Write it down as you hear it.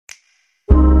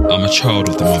I'm a child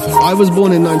of the mother. I was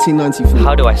born in 1994.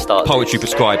 How do I start? Poetry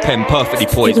prescribed, pen perfectly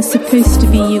It poised. was supposed to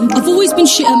be you. I've always been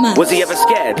shit at maths. Was he ever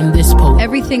scared? In this poem.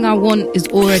 Everything I want is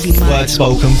already mine. Word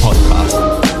Spoken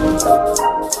Podcast.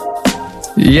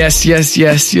 Yes.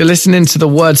 You're listening to the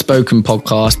Word Spoken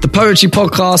Podcast, the poetry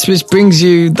podcast which brings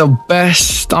you the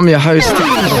best. I'm your host.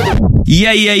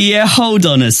 Yeah. Hold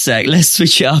on a sec. Let's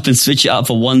switch it up and switch it up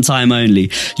for one time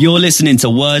only. You're listening to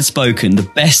Word Spoken, the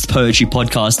best poetry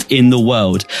podcast in the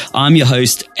world. I'm your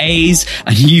host, Aze,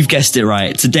 and you've guessed it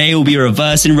right. Today we'll be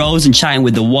reversing roles and chatting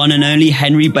with the one and only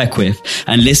Henry Beckwith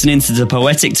and listening to the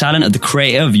poetic talent of the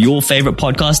creator of your favorite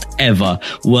podcast ever,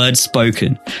 Word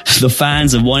Spoken. The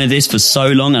fans have wanted this for so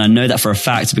long, and I know that for a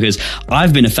fact because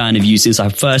I've been a fan of you since I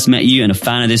first met you and a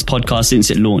fan of this podcast since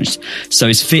it launched. So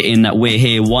it's fitting that we're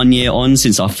here 1 year on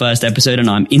since our first episode and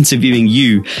I'm interviewing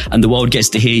you and the world gets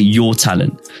to hear your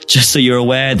talent. Just so you're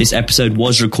aware, this episode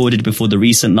was recorded before the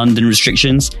recent London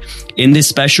restrictions. In this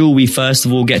special, we first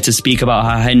of all get to speak about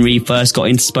how Henry first got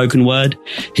into spoken word,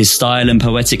 his style and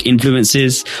poetic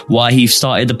influences, why he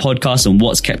started the podcast and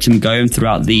what's kept him going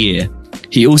throughout the year.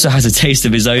 He also has a taste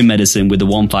of his own medicine with the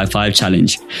 155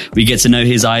 challenge. We get to know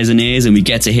his eyes and ears and we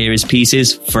get to hear his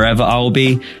pieces, Forever I'll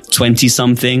Be, 20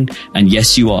 something, and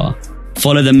Yes You Are.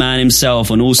 Follow the man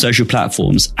himself on all social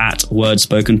platforms at Word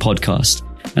Spoken Podcast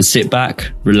and sit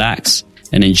back, relax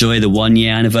and enjoy the 1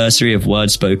 year anniversary of Word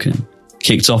Spoken.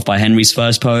 Kicked off by Henry's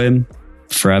first poem,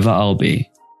 Forever I'll Be.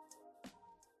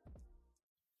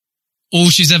 All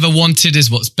she's ever wanted is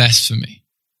what's best for me.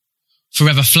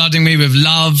 Forever flooding me with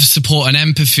love, support and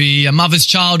empathy. A mother's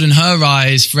child in her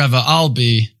eyes. Forever I'll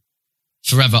be.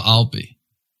 Forever I'll be.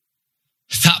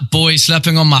 That boy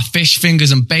slapping on my fish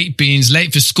fingers and baked beans,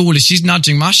 late for school as she's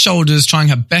nudging my shoulders, trying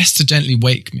her best to gently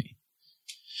wake me.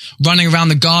 Running around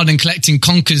the garden, collecting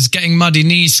conkers, getting muddy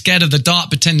knees, scared of the dark,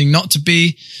 pretending not to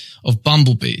be, of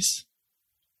bumblebees.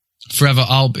 Forever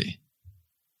I'll be.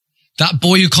 That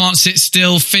boy who can't sit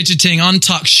still, fidgeting,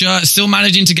 untucked shirt, still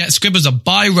managing to get scribbles of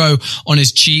biro on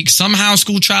his cheek, somehow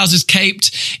school trousers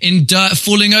caped in dirt,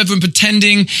 falling over and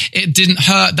pretending it didn't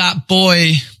hurt. That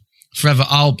boy, forever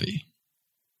I'll be.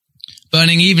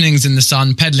 Burning evenings in the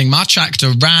sun, pedaling my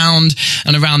tractor round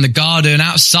and around the garden,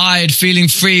 outside, feeling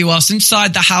free, whilst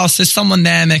inside the house there's someone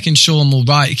there making sure I'm all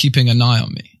right, keeping an eye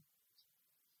on me.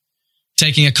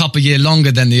 Taking a couple years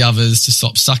longer than the others to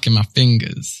stop sucking my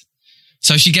fingers.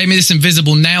 So she gave me this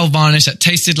invisible nail varnish that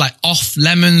tasted like off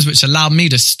lemons, which allowed me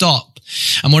to stop.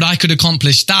 And when I could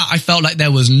accomplish that, I felt like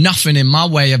there was nothing in my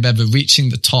way of ever reaching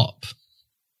the top.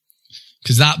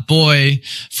 Because that boy,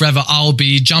 forever I'll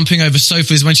be, jumping over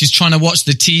sofas when she's trying to watch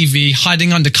the TV,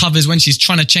 hiding under covers when she's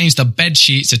trying to change the bed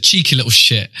sheets, a cheeky little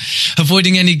shit.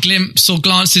 Avoiding any glimpse or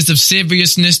glances of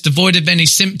seriousness, devoid of any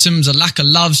symptoms or lack of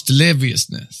love's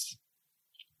deliriousness.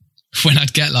 When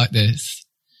I'd get like this,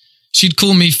 she'd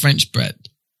call me French bread.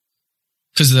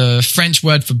 Because the French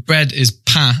word for bread is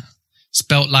pain,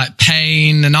 spelt like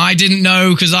pain, and I didn't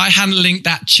know because I hadn't linked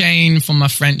that chain from my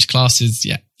French classes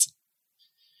yet.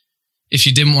 If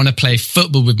she didn't want to play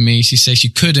football with me, she said she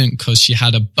couldn't because she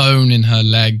had a bone in her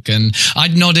leg, and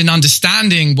I'd nod in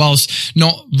understanding whilst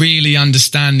not really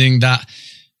understanding that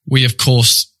we, of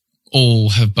course, all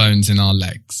have bones in our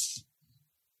legs.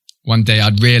 One day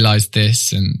I'd realised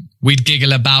this and we'd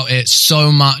giggle about it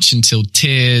so much until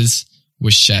tears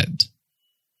were shed.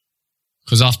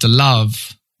 Because after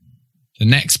love, the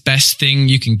next best thing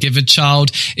you can give a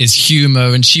child is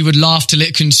humour, and she would laugh till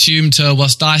it consumed her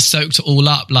whilst I soaked it all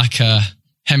up like a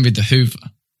Henry the Hoover.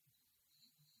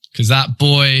 Because that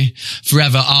boy,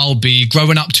 forever I'll be,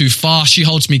 growing up too fast, she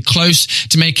holds me close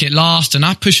to make it last and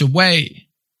I push away.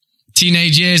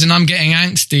 Teenage years and I'm getting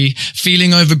angsty,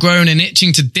 feeling overgrown and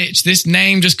itching to ditch this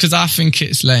name just because I think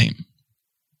it's lame.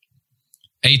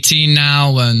 18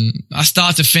 now and I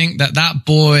start to think that that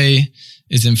boy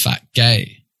is in fact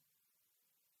gay.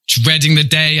 Dreading the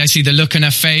day I see the look on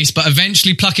her face, but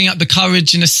eventually plucking up the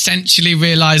courage and essentially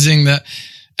realising that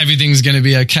everything's going to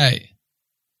be okay.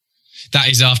 That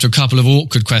is after a couple of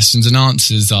awkward questions and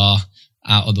answers are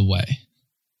out of the way.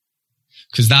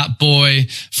 Because that boy,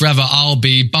 forever I'll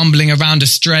be, bumbling around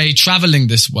astray, travelling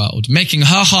this world, making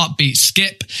her heartbeat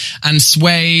skip and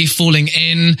sway, falling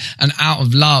in and out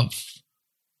of love.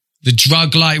 The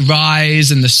drug-like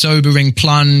rise and the sobering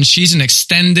plunge, she's an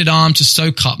extended arm to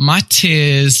soak up my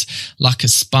tears like a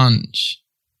sponge.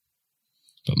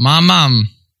 But my mum,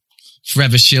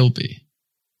 forever she'll be.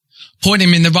 Pointing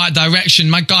me in the right direction,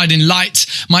 my guiding light,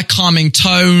 my calming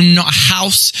tone, not a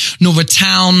house nor a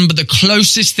town, but the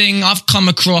closest thing I've come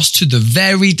across to the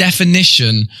very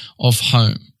definition of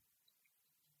home.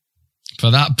 For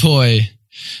that boy,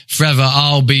 Forever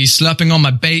I'll be slurping on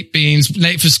my baked beans,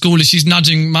 late for school as she's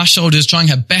nudging my shoulders, trying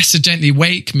her best to gently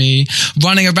wake me,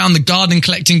 running around the garden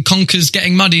collecting conkers,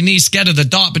 getting muddy knees, scared of the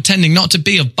dark, pretending not to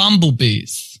be of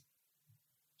bumblebees.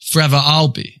 Forever I'll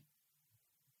be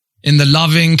in the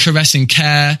loving, caressing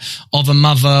care of a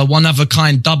mother, one of a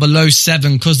kind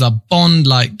 007, 'cause a bond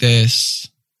like this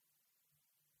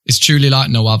is truly like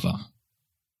no other.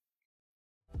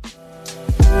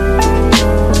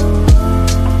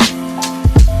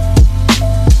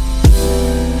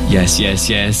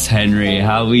 Yes, Henry.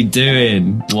 How we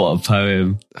doing? What a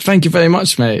poem. Thank you very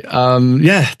much, mate.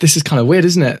 Yeah, this is kind of weird,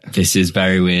 isn't it? This is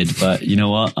very weird, but you know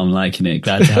what? I'm liking it.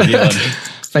 Glad to have you on.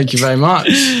 Thank you very much.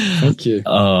 Thank you.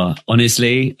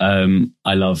 Honestly,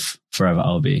 I love Forever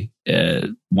I'll Be.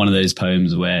 One of those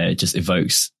poems where it just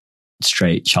evokes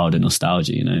straight childhood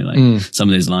nostalgia, you know, like some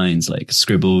of those lines, like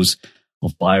scribbles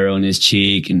of biro on his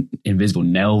cheek and invisible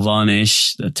nail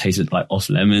varnish that tasted like off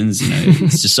lemons, you know,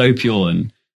 it's just so pure,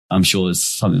 and I'm sure it's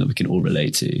something that we can all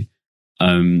relate to.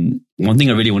 One thing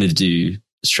I really wanted to do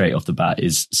straight off the bat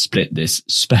is split this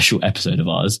special episode of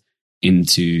ours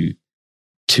into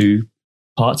 2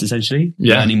 parts, essentially.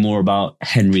 Yeah. Learning more about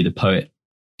Henry the poet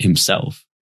himself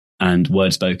and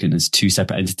Word Spoken as 2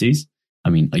 separate entities. I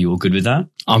mean, are you all good with that?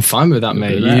 I'm fine with that,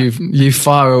 mate. Good with You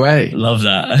far away. Love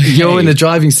that. Okay. You're in the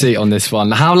driving seat on this one.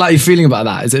 How are you feeling about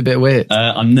that? Is it a bit weird?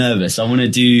 I'm nervous. I want to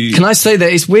do... Can I say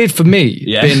that it's weird for me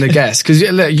being the guest? Because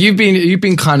look, you've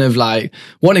been kind of like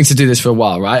wanting to do this for a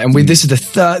while, right? And this is the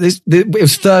third. It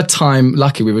was third time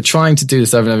lucky. We were trying to do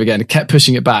this over and over again and kept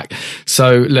pushing it back.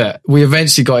 So look, we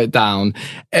eventually got it down,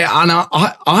 and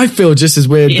I feel just as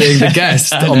weird being the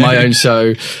guest on my own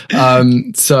show.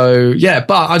 So yeah,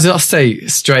 but I'll just say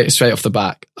straight off the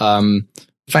back,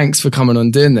 thanks for coming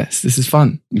on doing this. This is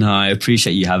fun. No, I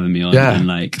appreciate you having me on. Yeah, and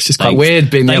like, it's just quite weird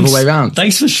being the other way around.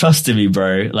 Thanks for trusting me,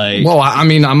 bro. Like, well, I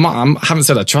mean, I haven't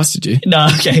said I trusted you. No,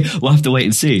 okay, we'll have to wait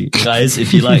and see, guys.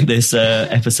 If you like this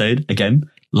episode, again,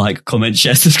 like, comment,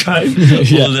 share, subscribe,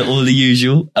 all the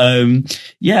usual. I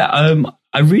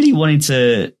really wanted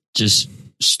to just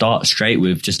start straight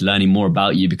with just learning more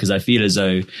about you, because I feel as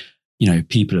though, you know,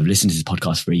 people have listened to this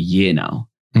podcast for a year now,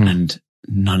 and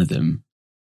none of them,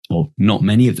 or not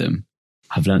many of them,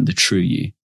 have learned the true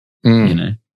you, you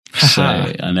know? So,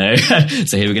 I know.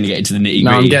 So here we're going to get into the nitty gritty.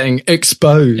 Now I'm getting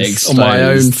exposed on my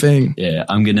own thing. Yeah,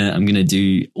 I'm gonna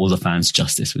do all the fans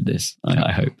justice with this.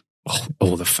 I hope.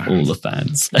 All the fans. All the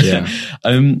fans. Yeah.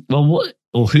 Well, what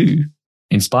or who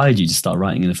inspired you to start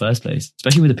writing in the first place,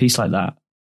 especially with a piece like that?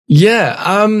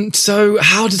 Yeah. So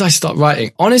how did I start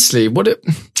writing? Honestly,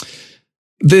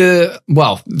 the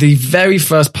very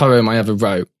first poem I ever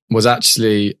wrote was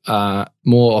actually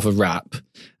more of a rap.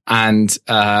 And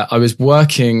I was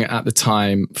working at the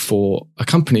time for a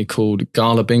company called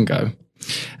Gala Bingo.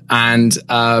 And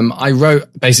I wrote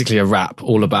basically a rap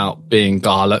all about being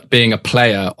a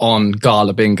player on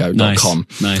galabingo.com.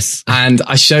 Nice. And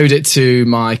I showed it to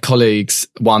my colleagues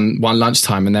one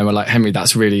lunchtime, and they were like, Henry,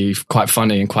 that's really quite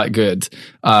funny and quite good.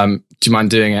 Do you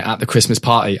mind doing it at the Christmas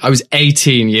party? I was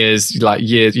 18 years old.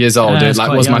 It was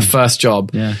young. My first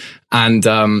job. Yeah. And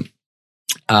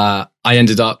I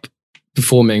ended up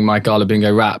performing my Gala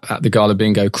Bingo rap at the Gala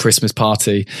Bingo Christmas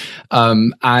party.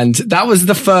 And that was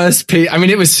the first piece. I mean,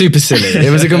 it was super silly.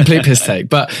 It was a complete piss take,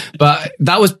 but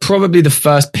that was probably the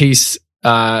first piece,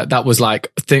 that was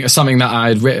like something that I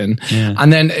had written. Yeah.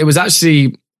 And then it was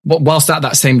actually, whilst at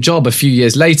that same job a few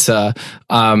years later,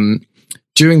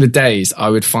 during the days, I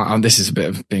would find, this is a bit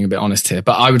of being a bit honest here,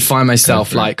 but I would find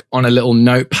myself like on a little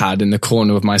notepad in the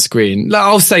corner of my screen.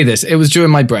 I'll say this, it was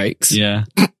during my breaks. Yeah.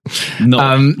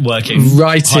 Not working,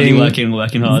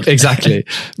 working hard. Exactly.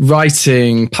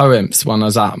 Writing poems when I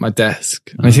was at my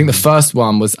desk. And I think the first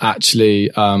one was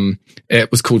actually,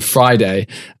 it was called Friday,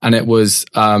 and it was,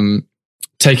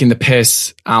 taking the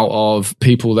piss out of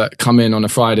people that come in on a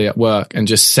Friday at work and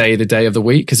just say the day of the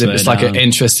week as if it's like an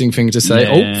interesting thing to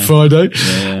say. Friday.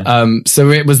 Yeah. So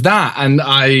it was that, and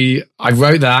I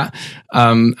wrote that,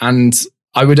 and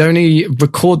I would only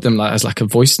record them as a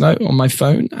voice note on my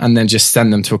phone and then just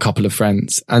send them to a couple of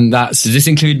friends. And that's... Does this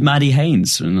include Maddie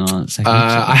Haynes from our second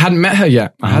episode? I hadn't met her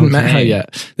yet. Met her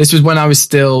yet. This was when I was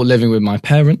still living with my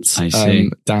parents. I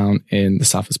see. Down in the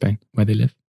south of Spain where they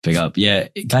live. Big up. Yeah.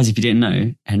 Guys, if you didn't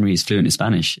know, Henry is fluent in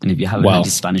Spanish. And if you haven't heard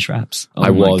his Spanish raps,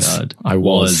 I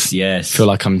was. Yes. I feel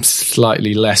like I'm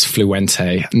slightly less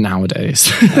fluente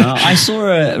nowadays. I saw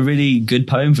a really good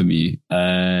poem from you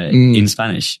in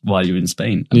Spanish while you were in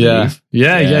Spain. Yeah.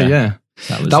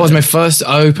 That was my first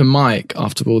open mic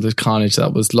after all the carnage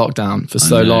that was locked down for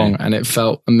so long, and it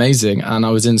felt amazing. And I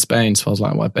was in Spain, so I was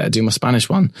like, well, I better do my Spanish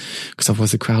one, because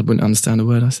otherwise the crowd wouldn't understand a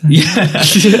word I said.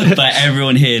 Yeah. But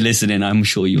everyone here listening, I'm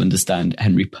sure you understand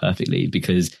Henry perfectly,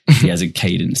 because he has a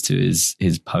cadence to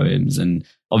his poems, and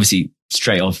obviously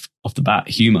straight off the bat,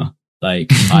 humor.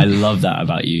 Like, I love that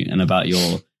about you and about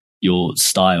your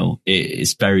style.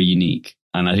 It's very unique.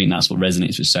 And I think that's what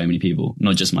resonates with so many people,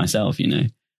 not just myself, you know.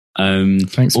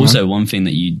 Thanks, also, man. one thing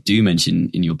that you do mention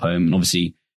in your poem, and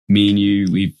obviously me and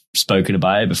you, we've spoken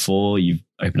about it before. You've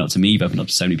opened up to me, you've opened up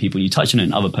to so many people, and you touch on it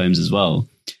in other poems as well.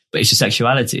 But it's your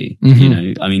sexuality, you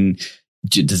know. I mean,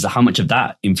 how much of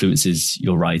that influences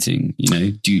your writing? You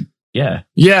know,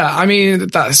 Yeah, I mean,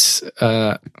 that's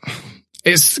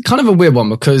it's kind of a weird one,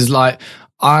 because like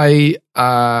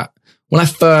when I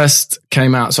first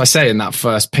came out, so I say in that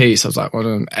first piece, I was like, well,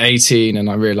 I'm 18, and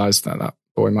I realized that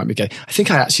boy might be gay. I think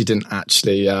I actually didn't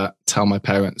tell my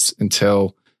parents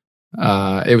until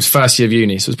it was first year of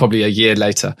uni, so it was probably a year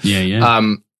later. Yeah.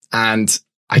 And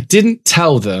I didn't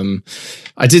tell them.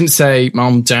 I didn't say,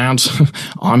 Mom, Dad,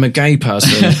 I'm a gay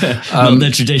person. Not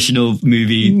the traditional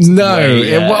movie. No,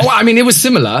 way, well, I mean, it was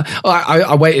similar.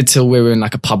 I waited till we were in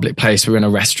like a public place. We were in a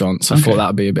restaurant, so I thought that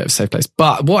would be a bit of a safe place.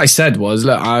 But what I said was,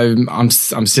 look, I'm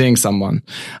seeing someone,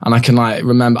 and I can like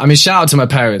remember. I mean, shout out to my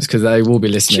parents, because they will be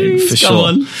listening for sure. Come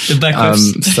on, the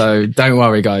Beckhams. So don't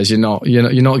worry, guys. You're not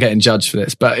getting judged for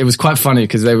this. But it was quite funny,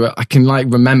 because I can like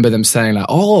remember them saying like,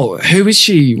 oh, who is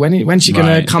she? When's she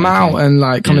gonna come out and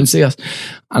like come and see us?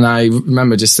 And I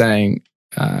remember just saying,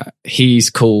 he's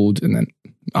called, and then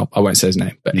I won't say his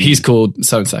name, but he's called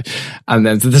so-and-so. And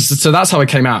then, so that's how it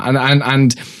came out.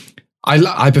 And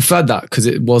I preferred that, because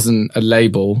it wasn't a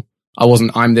label. I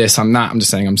wasn't, I'm this, I'm that. I'm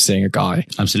just saying I'm seeing a guy.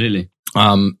 Absolutely.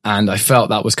 And I felt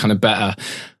that was kind of better.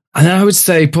 And then I would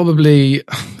say probably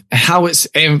how it's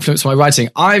influenced my writing.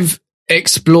 I've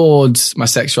explored my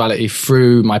sexuality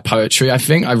through my poetry. I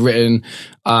think I've written,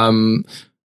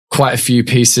 quite a few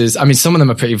pieces. I mean, some of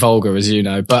them are pretty vulgar, as you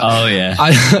know, but oh yeah,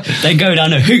 they go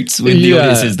down a hoot with the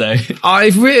audiences, though.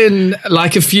 I've written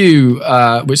like a few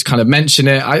which kind of mention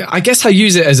it. I guess I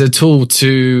use it as a tool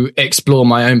to explore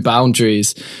my own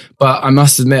boundaries. But I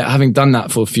must admit, having done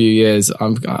that for a few years,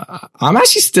 I'm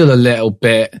actually still a little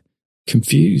bit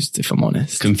confused, if I'm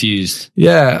honest. Confused.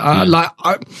 Yeah,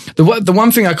 the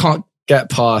one thing I can't get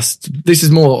past, this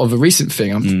is more of a recent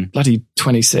thing, I'm bloody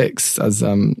 26, as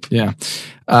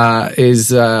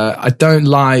is I don't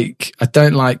like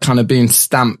kind of being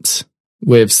stamped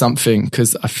with something,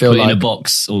 because I feel like in a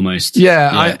box almost.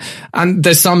 Yeah. And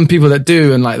there's some people that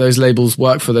do, and like those labels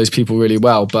work for those people really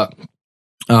well, but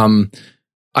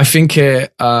I think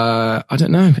it I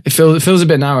don't know, it feels a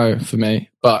bit narrow for me,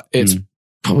 but it's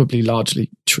probably largely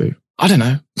true. I don't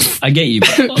know. I get you,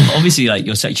 but obviously, like,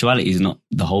 your sexuality is not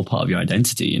the whole part of your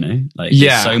identity, you know? Like,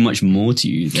 there's so much more to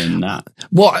you than that.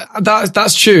 Well,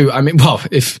 that's true. I mean, well,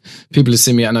 if people had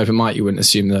seen me at an open mic, you wouldn't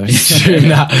assume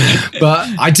that. But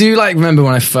I do like remember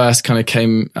when I first kind of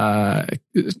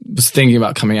was thinking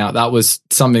about coming out. That was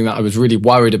something that I was really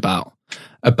worried about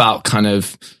kind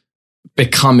of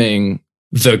becoming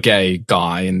the gay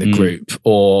guy in the group,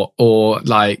 or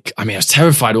like, I mean, I was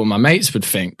terrified what my mates would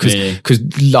think, because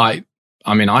like,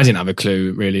 I mean, I didn't have a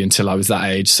clue really until I was that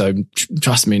age. So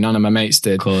trust me, none of my mates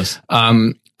did. Of course.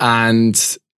 And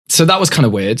so that was kind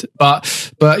of weird, but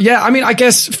yeah, I mean, I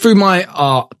guess through my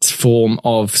art form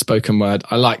of spoken word,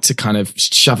 I like to kind of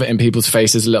shove it in people's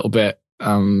faces a little bit.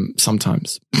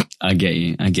 Sometimes. I get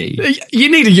you.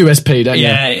 You need a USP, don't you?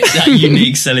 Yeah, that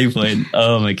unique selling point.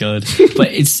 Oh my God.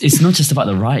 But it's not just about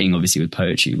the writing, obviously, with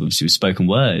poetry, obviously with spoken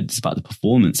word. It's about the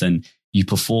performance, and you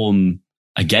perform,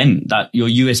 again, that your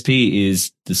USP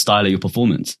is the style of your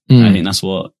performance. I think that's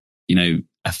what, you know,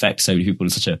 affects so many people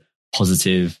in such a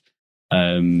positive,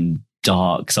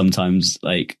 dark, sometimes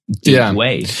like deep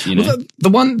way, you know? Well,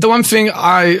 the one thing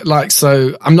I like,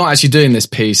 so I'm not actually doing this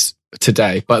piece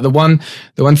today, but the one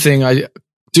thing I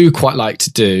do quite like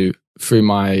to do through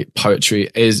my poetry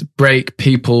is break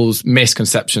people's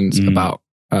misconceptions about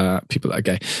people that are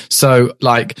gay. So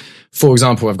like, for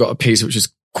example, I've got a piece which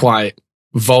is quite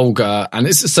vulgar, and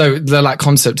it's so the like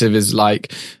concept of is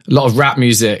like a lot of rap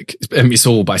music, and it's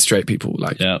all by straight people,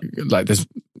 like there's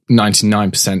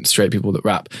 99% straight people that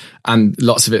rap, and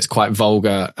lots of it's quite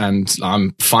vulgar, and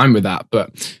I'm fine with that,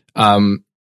 but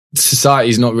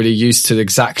society's not really used to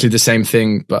exactly the same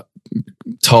thing, but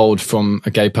told from a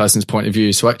gay person's point of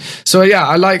view. So yeah,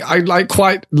 I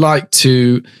quite like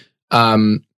to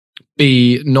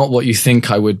be not what you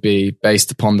think I would be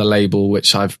based upon the label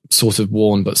which I've sort of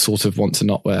worn but sort of want to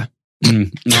not wear. No,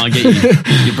 I get you.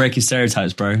 You're breaking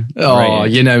stereotypes, bro. Oh,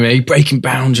 you know me, breaking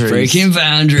boundaries. Pushing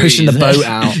the boat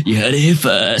out. You heard it here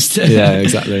first. Yeah,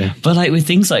 exactly. But like with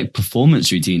things like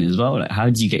performance routine as well, like how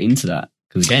do you get into that?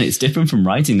 Because again, it's different from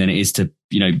writing than it is to,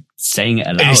 saying it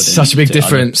aloud. It's such a big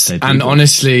difference. And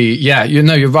honestly, yeah,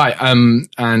 you're right.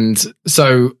 And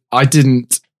so I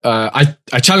didn't, I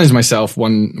challenged myself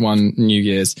one New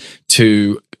Year's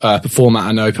to perform at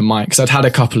an open mic, because I'd had a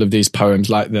couple of these poems,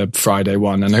 like the Friday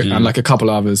one and like a couple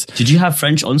others. Did you have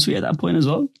French ensuite at that point as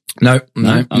well? No.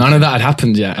 Okay. None of that had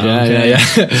happened yet. Yeah.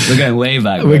 We're going way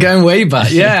back. We're going way back.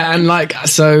 Yeah. And like,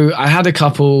 so I had a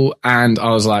couple and I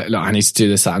was like, look, I need to do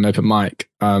this at an open mic.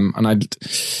 And I'd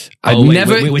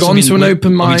never gone to an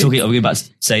open mic. Are we about to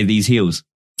say These Heels?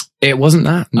 It wasn't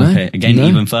that. No. Okay. Again,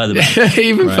 even further back.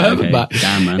 Further back.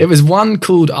 Damn, man. It was one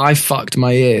called I Fucked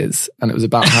My Ears, and it was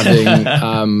about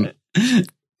having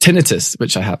tinnitus,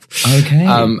 which I have. Okay.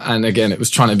 And again, it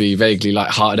was trying to be vaguely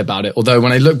light-hearted about it. Although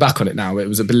when I look back on it now, it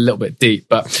was a little bit deep.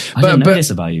 But I didn't know this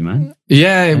about you, man.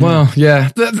 Yeah, well, yeah.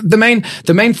 The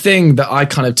main thing that I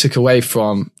kind of took away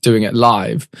from doing it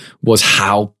live was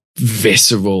how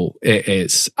visceral it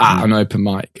is at an open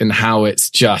mic, and how it's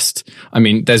just, I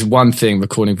mean, there's one thing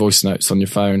recording voice notes on your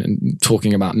phone and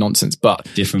talking about nonsense, but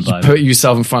different vibe. You put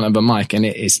yourself in front of a mic and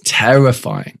it is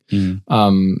terrifying.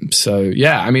 So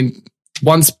yeah, I mean,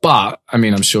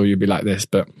 I'm sure you'd be like this,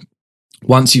 but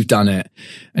once you've done it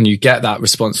and you get that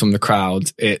response from the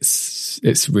crowd, it's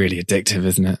really addictive,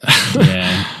 isn't it?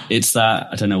 Yeah. It's that,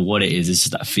 I don't know what it is. It's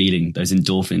just that feeling, those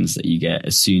endorphins that you get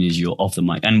as soon as you're off the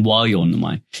mic and while you're on the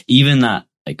mic. Even that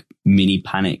like mini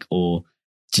panic or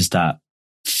just that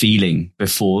feeling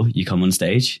before you come on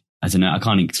stage. I don't know. I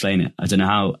can't explain it. I don't know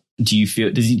how. Do you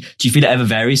feel it ever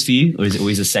varies for you, or is it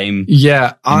always the same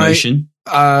emotion?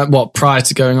 Prior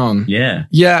to going on? Yeah.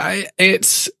 Yeah.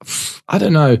 I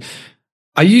don't know.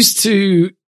 I used to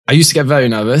get very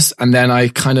nervous, and then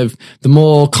the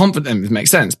more confident, it makes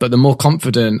sense, but the more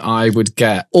confident I would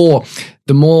get, or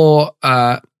the more,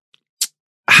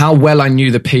 how well I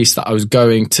knew the piece that I was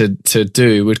going to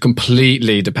do would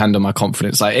completely depend on my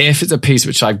confidence. Like if it's a piece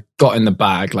which I've got in the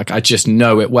bag, like I just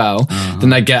know it well,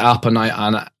 then I get up and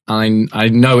I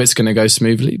know it's going to go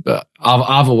smoothly, but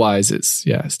otherwise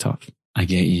it's tough. I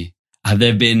get you. Have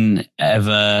there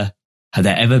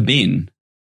ever been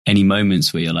any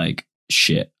moments where you're like,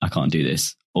 shit, I can't do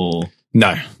this? Or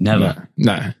no, never.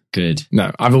 No. Good.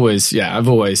 No, I've always,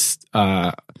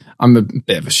 I'm a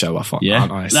bit of a show off, aren't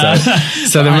I?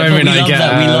 So the moment we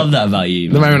love that about you,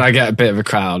 man. The moment I get a bit of a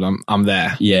crowd, I'm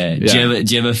there. Yeah. Do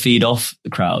you ever feed off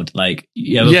the crowd? Like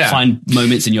you ever find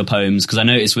moments in your poems? Because I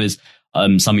noticed with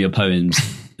some of your poems,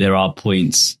 there are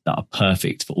points that are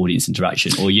perfect for audience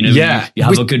interaction, or you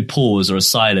have a good pause or a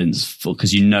silence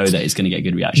because you know that it's going to get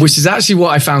good reaction. Which is actually what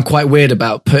I found quite weird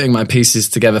about putting my pieces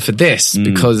together for this,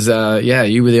 because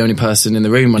you were the only person in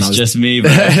the room when it's I was just me,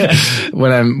 bro.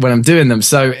 when I'm doing them.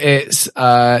 So it's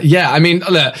I mean,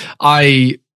 look,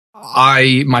 my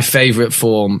favorite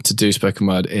form to do spoken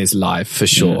word is live for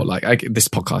sure. Like this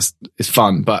podcast is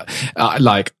fun, but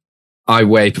I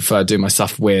way prefer doing my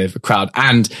stuff with a crowd.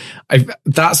 And I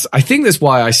think that's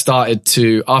why I started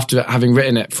to, after having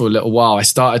written it for a little while, I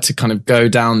started to kind of go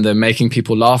down the making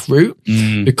people laugh route,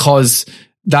 because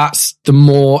that's the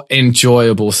more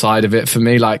enjoyable side of it for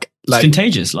me. Like it's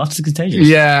contagious. Laughter is contagious.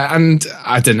 Yeah. And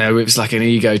I don't know, it was like an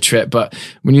ego trip, but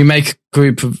when you make a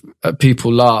group of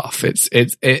people laugh, it's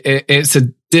a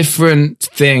different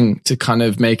thing to kind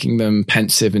of making them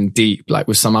pensive and deep, like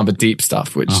with some other deep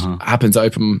stuff, which happens at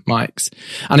open mics.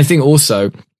 And I think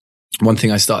also one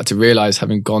thing I started to realize,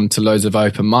 having gone to loads of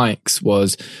open mics,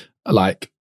 was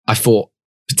like, I thought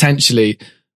potentially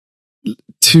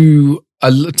too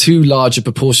large a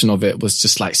proportion of it was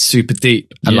just like super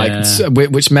deep, and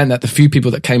which meant that the few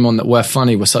people that came on that were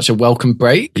funny were such a welcome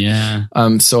break. Yeah.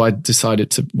 So I decided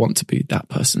to want to be that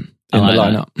person in the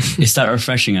lineup. It's that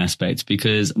refreshing aspect,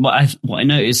 because what I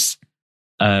notice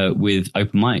with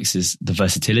open mics is the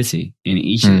versatility in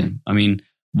each of them. I mean,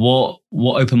 what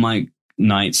open mic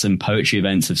nights and poetry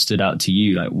events have stood out to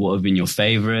you? Like, what have been your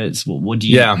favorites? What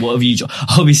have you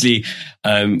obviously,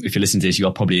 if you're listening to this, you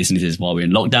are probably listening to this while we're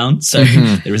in lockdown, so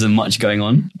there isn't much going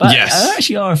on, but there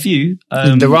actually are a few.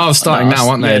 There are starting now,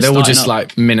 aren't they? They're all just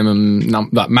like minimum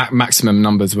maximum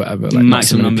numbers, whatever, like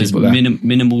maximum numbers,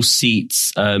 minimal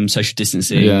seats, social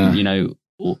distancing,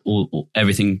 or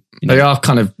everything. They are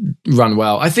kind of run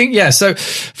well, I think. Yeah. So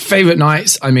favorite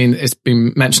nights, I mean, it's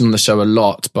been mentioned on the show a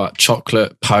lot, but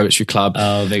Chocolate Poetry Club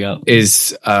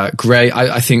is great.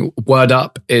 I think Word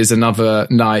Up is another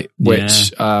night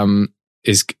which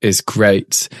is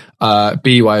great.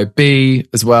 BYOB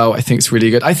as well, I think it's really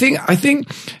good. I think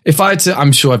if I had to,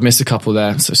 I'm sure I've missed a couple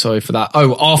there, so sorry for that.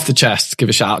 Oh, Off the Chest, give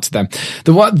a shout out to them.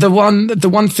 The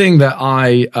one thing that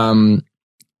I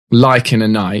like in a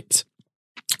night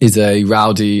is a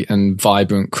rowdy and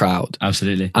vibrant crowd.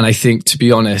 Absolutely. And I think, to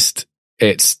be honest,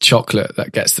 it's Chocolate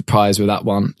that gets the prize with that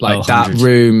one. Like, that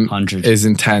room 100. is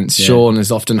intense. Yeah. Sean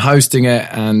is often hosting it,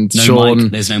 and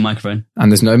there's no microphone.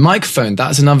 And there's no microphone.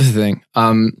 That's another thing.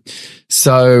 And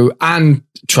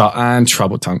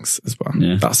Trouble Tongues as well.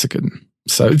 Yeah. That's a good one.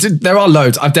 So there are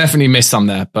loads. I've definitely missed some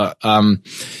there, but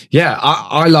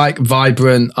I like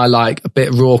vibrant. I like a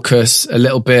bit raucous, a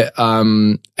little bit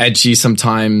edgy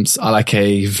sometimes. I like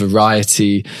a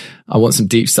variety. I want some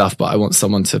deep stuff, but I want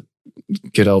someone to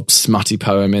good old smutty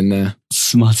poem in there.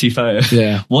 Smutty poem.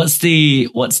 Yeah. What's the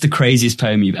craziest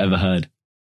poem you've ever heard?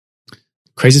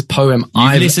 Craziest poem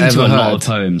I've listened ever to a heard. lot of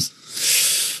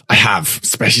poems. I have,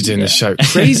 especially doing this show.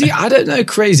 Crazy? I don't know.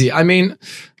 Crazy. I mean,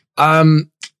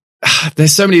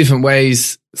 there's so many different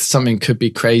ways something could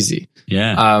be crazy.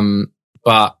 Yeah.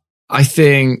 But I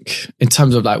think in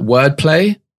terms of like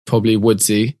wordplay, probably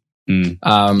Woodsy.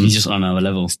 He's just on another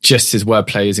level. Just his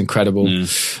wordplay is incredible. Yeah.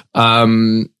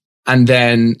 And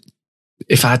then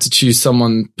if I had to choose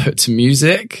someone put to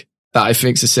music that I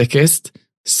think's the sickest,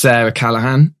 Sarah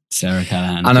Callahan.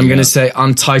 And I'm going to say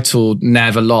Untitled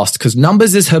Never Lost, because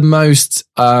Numbers is her most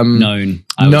known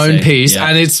piece, yeah.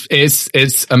 And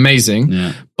it's amazing.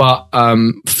 Yeah. But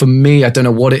for me, I don't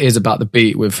know what it is about the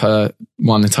beat with her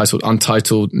one entitled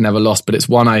Untitled Never Lost, but it's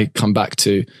one I come back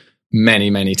to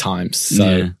many, many times.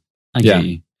 So yeah, I get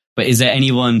you. But is there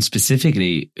anyone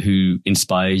specifically who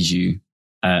inspires you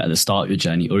at the start of your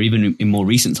journey, or even in more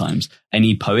recent times?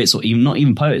 Any poets, or even not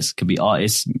even poets, could be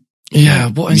artists. Yeah,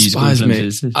 what inspires me?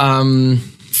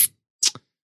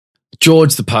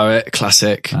 George the Poet,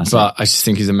 classic, but I just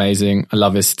think he's amazing. I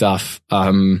love his stuff.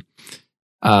 I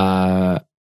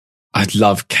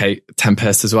love Kate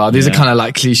Tempest as well. These are kind of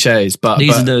like cliches, but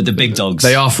these are the big dogs.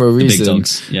 They are for a reason. The big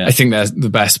dogs. Yeah. I think they're the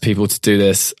best people to do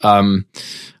this. I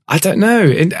don't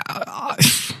know.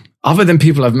 Other than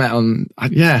people I've met on, I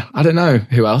don't know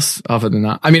who else other than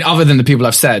that. I mean, other than the people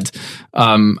I've said,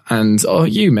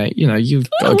 you, mate, you've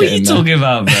got to get in there. What are you talking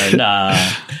about, bro?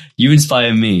 Nah, you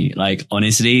inspire me. Like,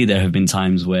 honestly, there have been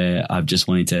times where I've just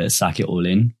wanted to sack it all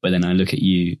in, but then I look at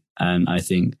you and I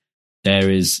think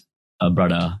there is a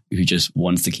brother who just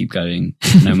wants to keep going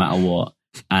no matter what.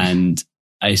 And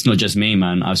it's not just me,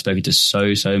 man. I've spoken to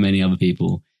so many other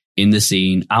people in the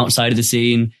scene, outside of the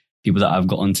scene, people that I've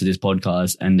got onto this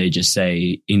podcast, and they just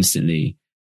say instantly,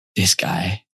 this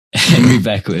guy, Henry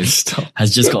Beckwith,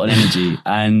 has just got an energy,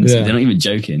 and they're not even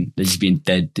joking. They're just being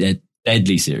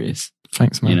deadly serious.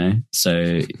 Thanks, man.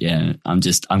 So yeah, I'm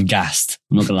gassed.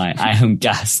 I'm not gonna lie. I am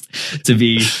gassed to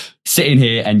be sitting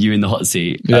here and you in the hot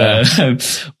seat. Yeah.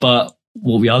 But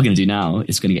what we are going to do now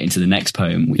is going to get into the next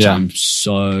poem, which I'm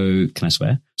can I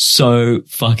swear? So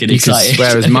fucking excited. You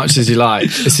can swear as much as you like.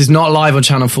 This is not live on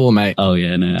Channel 4, mate. Oh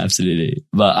yeah, no, absolutely.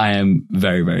 But I am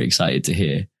very, very excited to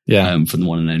hear from the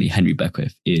one and only Henry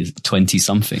Beckwith is 20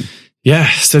 something. Yeah.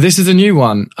 So this is a new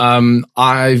one.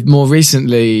 I've more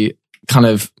recently kind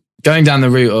of going down the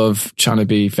route of trying to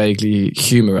be vaguely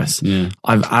humorous. Yeah.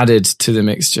 I've added to the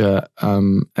mixture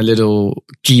a little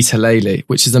guitarlele,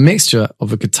 which is a mixture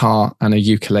of a guitar and a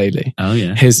ukulele. Oh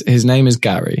yeah. His name is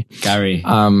Gary. Gary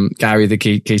the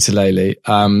guitarele.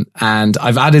 And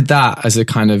I've added that as a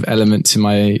kind of element to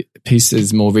my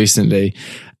pieces more recently.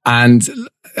 And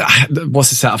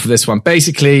what's the setup for this one?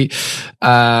 Basically,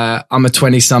 I'm a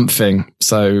 20-something,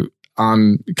 so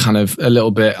I'm kind of a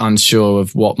little bit unsure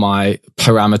of what my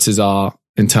parameters are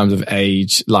in terms of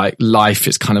age. Like life,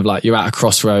 it's kind of like you're at a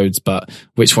crossroads, but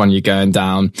which one you're going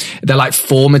down. They're like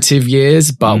formative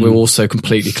years, but we're also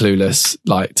completely clueless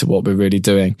like to what we're really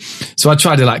doing. So I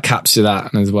try to like capture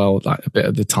that as well, like a bit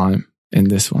of the time in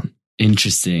this one.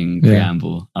 Interesting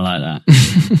preamble. I like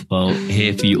that. Well,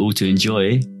 here for you all to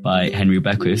enjoy by Henry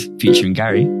Beckwith featuring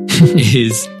Gary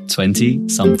is 20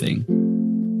 something.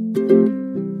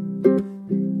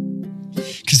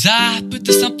 Cause I put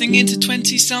the something into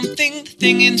 20-something, the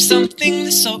thing in something,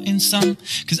 the so in some.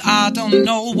 Cause I don't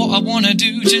know what I wanna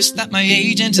do, just that my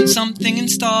age ends in something and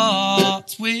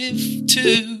starts with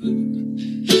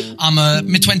 2. I'm a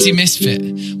mid-20 misfit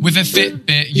with a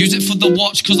Fitbit. Use it for the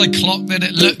watch cause I clock that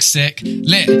it looks sick.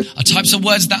 Lit are types of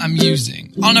words that I'm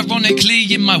using. Unironically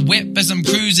in my whip as I'm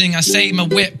cruising. I say my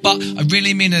whip, but I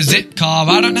really mean a zip car.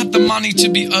 I don't have the money to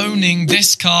be owning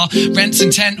this car. Rent's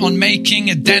intent on making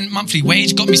a dent. Monthly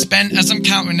wage got me spent as I'm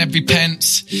counting every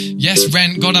pence. Yes,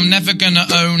 rent, God, I'm never gonna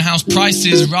own. House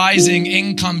prices rising,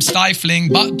 income stifling.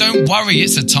 But don't worry,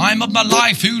 it's a time of my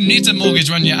life. Who needs a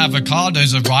mortgage when your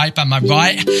avocados are ripe? Am I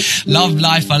right? Love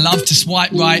life, I love to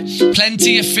swipe right.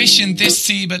 Plenty of fish in this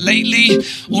sea, but lately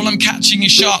all I'm catching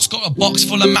is sharks. Got a box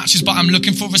full of matches, but I'm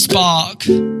looking for a spark.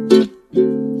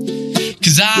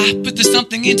 Cause I put the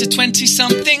something into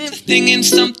 20-something, the thing in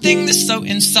something, the so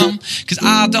in some. Cause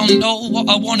I don't know what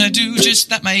I wanna do,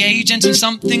 just at my age ends in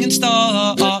something and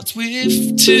starts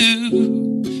with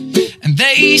 2. And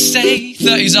they say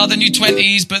 30s are the new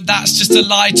 20s, but that's just a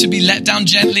lie to be let down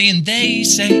gently. And they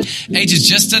say age is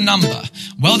just a number.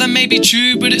 Well, that may be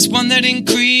true, but it's one that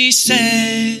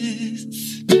increases.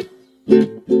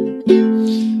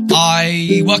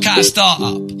 I work at a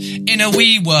startup in a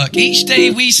WeWork. Each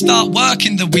day we start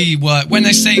working the WeWork. When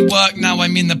I say work now, I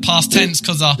mean the past tense,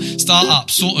 cause our startup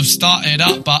sort of started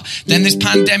up, but then this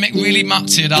pandemic really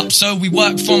mucked it up. So we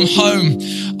work from home,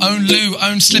 own loo,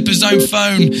 own slippers, own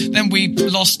phone. Then we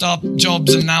lost our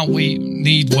jobs and now we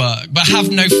need work. But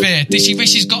have no fear, Dishy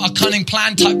Rishy's got a cunning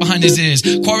plan tucked behind his ears.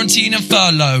 Quarantine and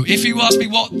furlough. If you asked me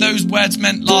what those words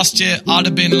meant last year, I'd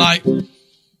have been like,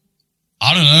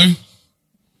 I don't know.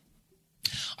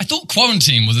 I thought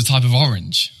quarantine was a type of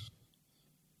orange.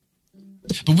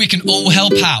 But we can all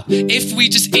help out if we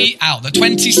just eat out. The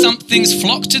 20-somethings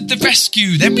flock to the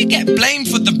rescue. Then we get blamed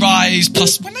for the rise.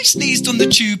 Plus, when I sneezed on the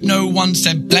tube, no one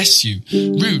said bless you.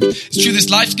 Rude. It's true,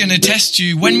 this life's gonna test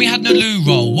you. When we had no loo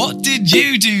roll, what did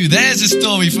you do? There's a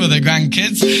story for the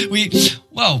grandkids. We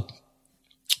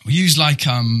use like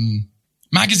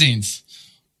magazines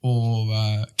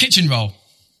or kitchen roll.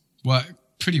 Work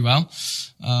pretty well.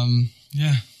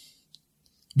 Yeah.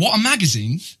 What are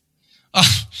magazines?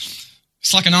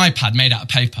 It's like an iPad made out of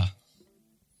paper.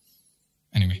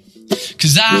 Anyway.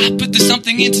 Cause I put the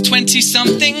something into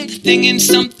 20-something, the thing in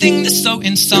something, the so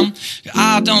in some.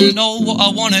 I don't know what I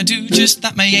wanna do, just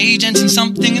that my age ends in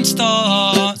something and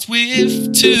starts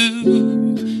with 2.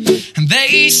 And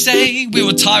they say we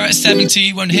will retire at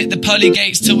 70, won't hit the pearly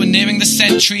gates till we're nearing the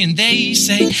century. And they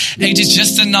say age is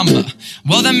just a number.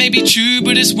 Well, that may be true,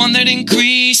 but it's one that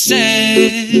increases.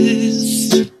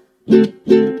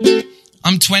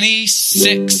 I'm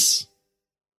 26.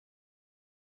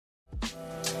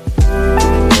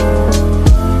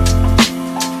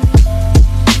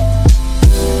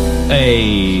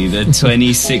 Hey, the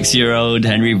 26-year-old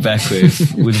Henry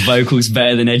Beckwith with vocals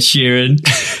better than Ed Sheeran,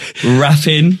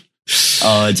 rapping.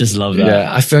 Oh, I just love that.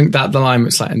 Yeah, I think that the line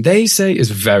it's like, and they say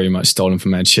is very much stolen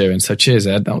from Ed Sheeran. So cheers,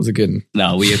 Ed. That was a good one.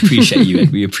 No, we appreciate you,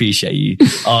 Ed. We appreciate you.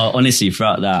 Honestly,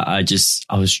 throughout that, I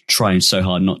was trying so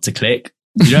hard not to click.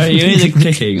 You know the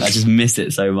clicking. I just miss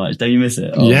it so much. Don't you miss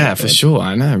it? Oh, yeah, for sure.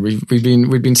 I know. We've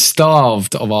been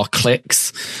starved of our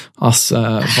clicks, us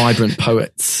vibrant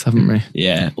poets, haven't we?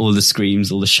 Yeah, all the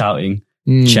screams, all the shouting,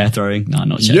 chair throwing. No,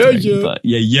 not chair throwing, but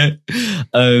yeah.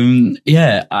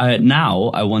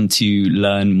 Now I want to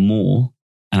learn more,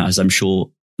 and as I'm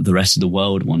sure the rest of the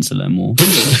world wants to learn more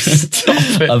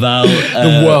about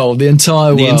the world, the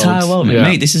entire world, mate.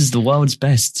 Mate, this is the world's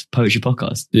best poetry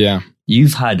podcast. Yeah.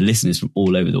 You've had listeners from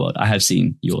all over the world. I have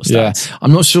seen your stats. Yeah.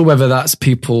 I'm not sure whether that's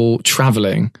people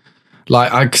traveling.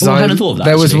 Like, I hadn't thought of that.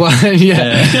 There was one, there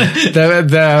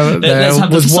Let's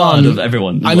have was the one of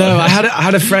everyone. I know. I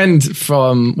had a friend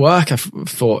from work, I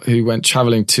thought, who went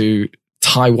traveling to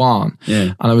Taiwan.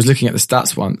 Yeah. And I was looking at the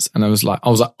stats once and I was like,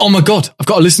 oh my God, I've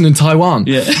got to listen in Taiwan.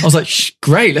 Yeah. I was like,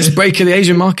 great, let's break the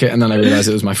Asian market. And then I realized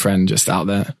it was my friend just out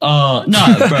there. Oh,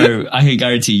 no, bro, I can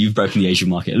guarantee you've broken the Asian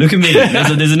market. Look at me.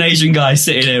 There's an Asian guy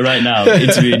sitting here right now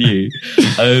interviewing you.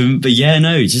 But yeah,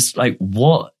 no, just like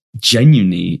what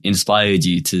genuinely inspired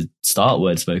you to start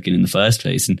Wordspoken in the first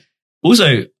place? And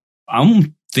also,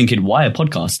 I'm thinking, why a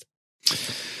podcast?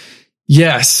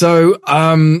 Yeah. So,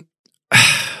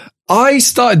 I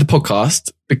started the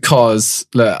podcast because,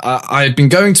 look, I had been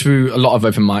going to a lot of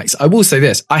open mics. I will say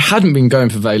this, I hadn't been going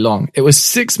for very long. It was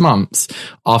 6 months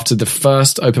after the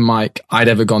first open mic I'd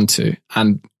ever gone to.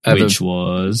 Which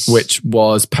was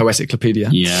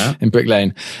Poeticlopedia in Brick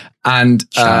Lane. And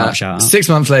shout out. 6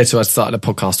 months later, I started a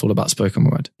podcast all about spoken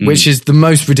word, which is the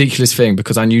most ridiculous thing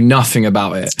because I knew nothing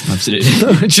about it.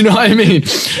 Absolutely. Do you know what I mean?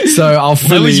 So I'll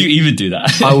fully... Why would you even do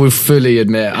that? I will fully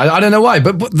admit. I don't know why,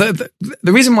 but the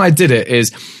reason why I did it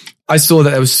is I saw that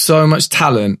there was so much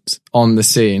talent on the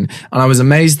scene, and I was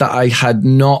amazed that I had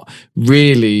not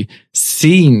really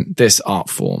seen this art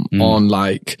form on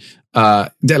like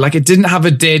it didn't have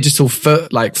a digital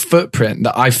footprint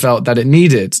that I felt that it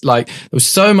needed. Like there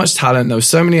was so much talent. There were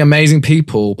so many amazing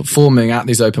people performing at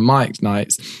these open mic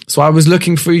nights. So I was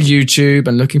looking through YouTube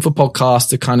and looking for podcasts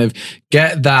to kind of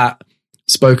get that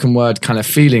spoken word kind of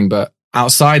feeling, but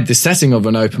outside the setting of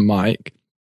an open mic.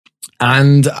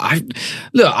 And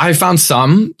I found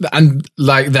some, and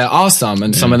like there are some,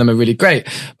 and some of them are really great,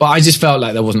 but I just felt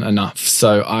like there wasn't enough.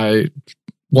 So I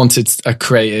wanted a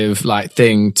creative like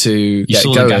thing to get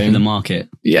saw going. The gap in the market.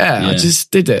 Yeah, I just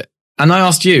did it. And I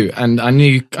asked you, and I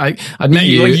knew I'd met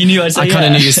you. You knew I'd say I kind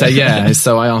of yeah. knew you'd say yeah.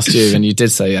 So I asked you, and you did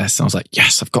say yes. And I was like,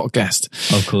 yes, I've got a guest.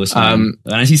 Of course. And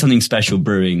I see something special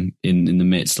brewing in the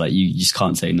midst. Like you just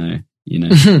can't say no. You know,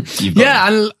 you've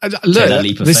got and that look,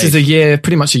 leap of this faith. is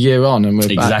pretty much a year on, and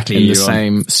we're Exactly back a in the year on.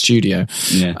 same studio.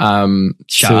 Yeah.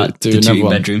 Shout out do the another Tooting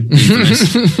one. Bedroom.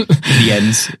 The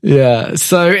ends. Yeah.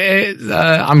 So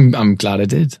I'm glad I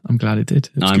did. I'm glad I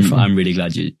did. It was good fun. I'm really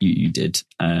glad you did,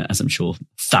 as I'm sure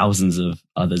thousands of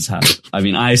others have. I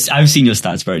mean, I've seen your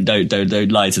stats, bro.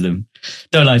 Don't lie to them.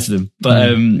 Don't lie to them.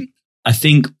 But I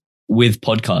think with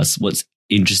podcasts, what's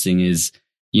interesting is,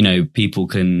 you know, people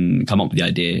can come up with the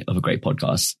idea of a great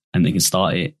podcast and they can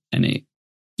start it and it,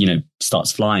 you know,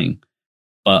 starts flying.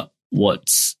 But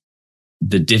what's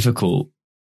the difficult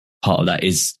part of that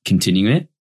is continuing it,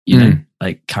 you know,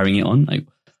 like carrying it on. Like,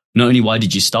 not only why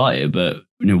did you start it, but,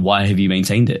 you know, why have you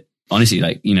maintained it? Honestly,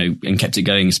 like, you know, and kept it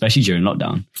going, especially during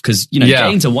lockdown. Because, you know,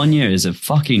 getting to 1 year is a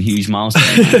fucking huge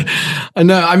milestone. I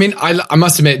know. I mean, I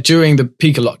must admit, during the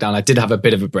peak of lockdown, I did have a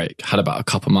bit of a break. Had about a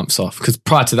couple months off. Because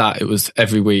prior to that, it was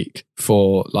every week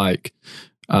for like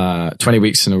 20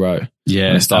 weeks in a row.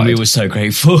 Yeah, and we were so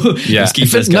grateful. Yeah.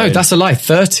 No, that's a lie.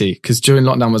 30. Because during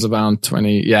lockdown was around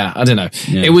 20. Yeah, I don't know.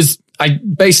 Yeah. It was, I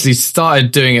basically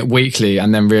started doing it weekly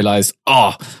and then realized,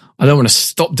 I don't want to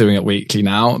stop doing it weekly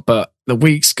now. But the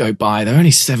weeks go by. There are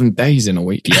only 7 days in a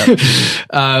week. Yep.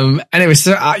 Anyway,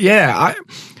 so I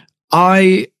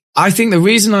think the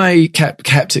reason I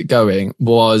kept it going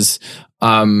was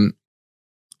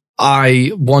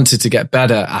I wanted to get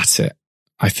better at it.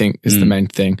 I think is the main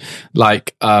thing.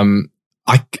 Like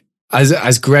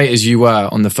as great as you were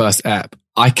on the first ep,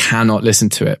 I cannot listen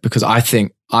to it because I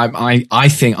think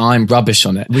I'm rubbish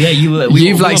on it. Well, yeah,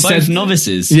 we were both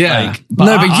novices. Yeah. Like, but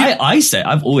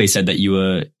I've always said that you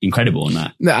were incredible on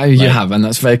that. No, you have, and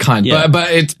that's very kind. Yeah. But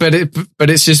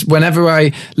it's just whenever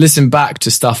I listen back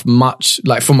to stuff much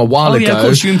like from a while ago, of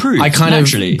course you improve. I kind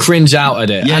naturally. of cringe out at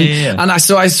it. Yeah. And I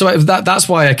saw that's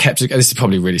why I kept it. This is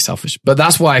probably really selfish, but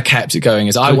that's why I kept it going.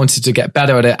 Is I wanted to get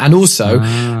better at it, and also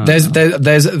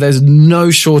there's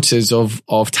no shortage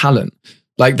of talent.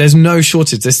 Like there's no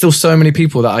shortage. There's still so many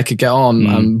people that I could get on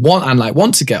and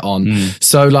want to get on.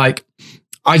 So like,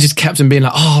 I just kept on being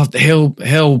like, oh,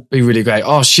 he'll be really great.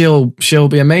 Oh, she'll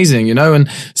be amazing, you know? And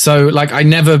so like, I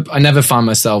never found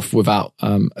myself without,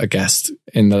 a guest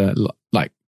in the,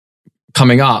 like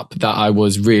coming up that I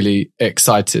was really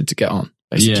excited to get on.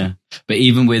 Basically. Yeah. But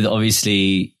even with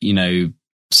obviously, you know,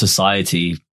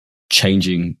 society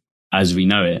changing as we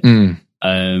know it,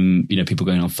 you know, people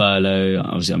going on furlough,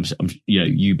 obviously I'm you know,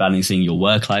 you balancing your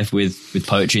work life with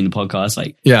poetry and the podcast.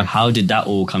 Like, how did that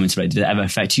all come into play? Did it ever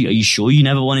affect you? Are you sure you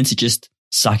never wanted to just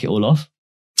sack it all off?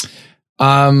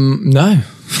 No.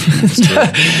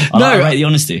 I rate the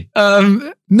honesty.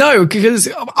 No, because,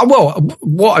 well,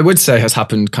 what I would say has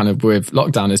happened kind of with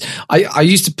lockdown is I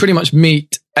used to pretty much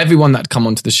meet everyone that come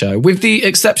onto the show, with the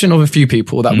exception of a few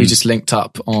people that we just linked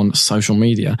up on social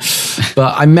media.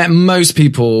 But I met most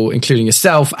people, including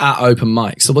yourself, at open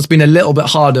mics. So what's been a little bit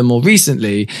harder more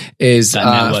recently is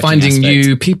finding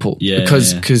new people.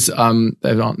 Because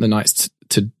there aren't the nights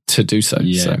to do so.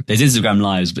 Yeah. So. There's Instagram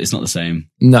lives, but it's not the same.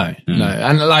 No.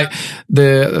 And like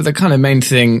the kind of main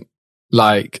thing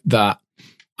like that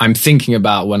I'm thinking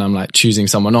about when I'm like choosing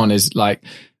someone on is like,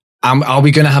 are we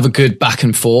going to have a good back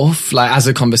and forth, like as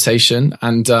a conversation?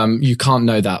 And you can't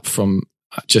know that from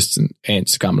just an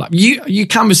Instagram. Like you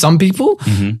can with some people.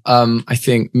 I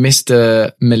think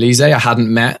Mr. Melise I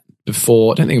hadn't met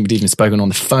before. I don't think we'd even spoken on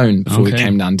the phone before we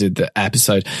came down and did the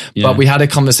episode. Yeah. But we had a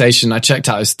conversation. I checked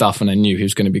out his stuff and I knew he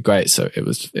was going to be great. So it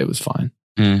was fine.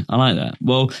 Yeah, I like that.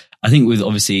 Well, I think with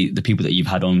obviously the people that you've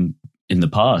had on in the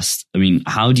past, I mean,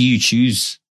 how do you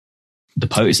choose the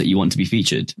poets that you want to be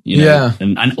featured? You know? Yeah.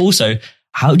 And also,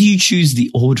 how do you choose the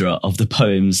order of the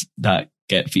poems that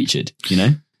get featured, you know?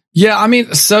 Yeah, I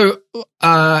mean, so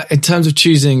in terms of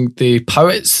choosing the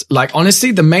poets, like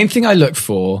honestly, the main thing I look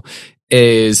for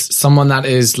is someone that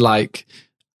is like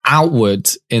outward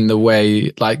in the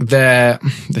way, like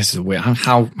this is weird.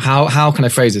 How can I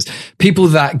phrase this? People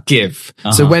that give.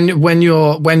 So when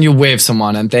you're with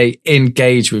someone and they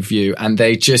engage with you and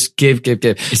they just give.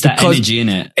 It's that energy in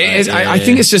it. It is. I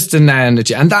think it's just an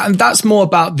energy, and that's more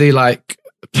about the like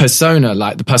persona,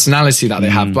 like the personality that they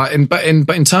have. But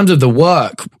in terms of the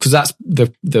work, because that's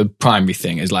the primary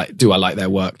thing is like, do I like their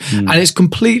work? And it's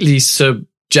completely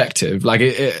subjective. Like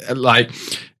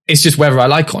it's just whether I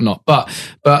like it or not. But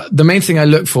the main thing I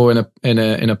look for in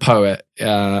a poet,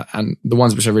 and the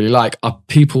ones which I really like, are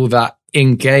people that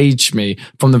engage me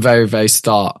from the very, very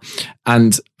start.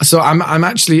 And so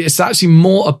it's actually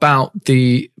more about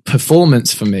the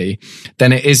performance for me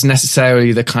than it is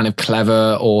necessarily the kind of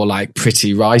clever or like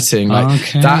pretty writing.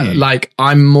 Like that, like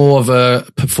I'm more of a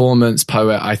performance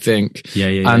poet, I think.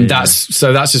 And that's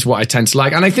just what I tend to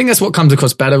like. And I think that's what comes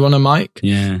across better on a mic.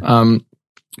 Yeah.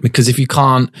 Because if you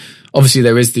can't, obviously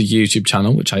there is the YouTube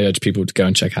channel, which I urge people to go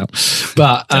and check out.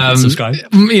 But subscribe.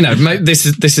 You know, this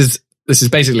is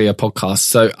basically a podcast.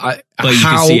 So you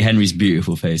can see Henry's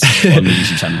beautiful face on the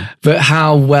YouTube channel. But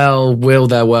how well will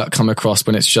their work come across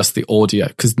when it's just the audio?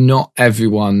 Because not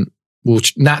everyone will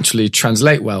naturally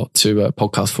translate well to a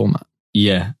podcast format.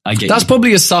 Yeah, I get That's you.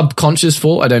 probably a subconscious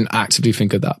thought. I don't actively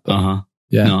think of that. But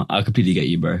yeah. No, I completely get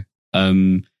you, bro.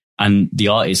 And the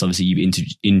artists, obviously, you've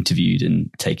interviewed and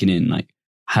taken in, like,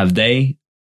 have they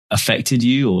affected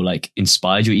you or like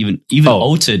inspired you, even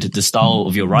altered the style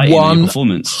of your writing and your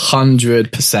performance?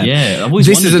 100%. Yeah, I've always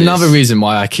this is wondered another reason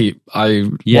why I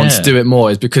want to do it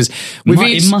more, is because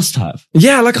it must have.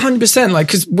 Yeah, like 100%. Like,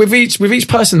 because with each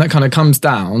person that kind of comes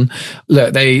down,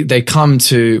 look, they come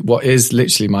to what is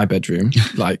literally my bedroom,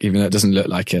 like, even though it doesn't look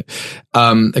like it.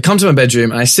 They come to my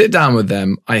bedroom and I sit down with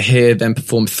them. I hear them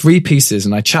perform 3 pieces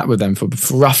and I chat with them for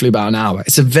roughly about an hour.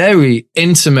 It's a very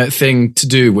intimate thing to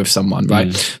do with someone,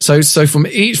 right? So from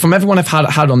everyone I've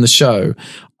had on the show,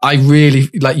 I really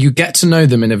like, you get to know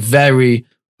them in a very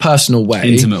personal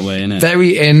way, intimate way, innit?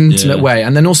 Very intimate way.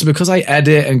 And then also because I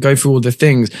edit and go through all the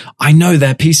things, I know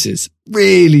their pieces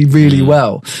really, really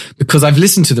well because I've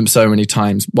listened to them so many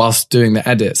times whilst doing the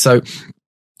edit. So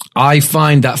I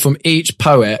find that from each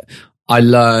poet, I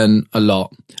learn a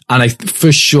lot, and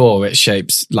for sure it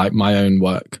shapes like my own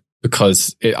work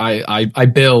because I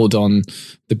build on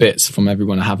the bits from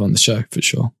everyone I have on the show, for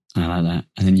sure. I like that.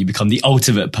 And then you become the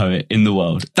ultimate poet in the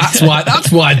world. That's why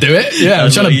I do it. Yeah,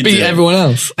 I'm trying to beat everyone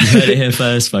else. You heard it here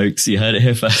first, folks. You heard it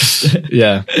here first.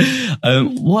 Yeah.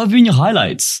 What have been your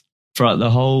highlights throughout the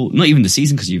whole, not even the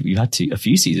season, because you've had a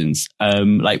few seasons,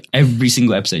 like every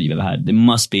single episode you've ever had, there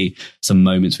must be some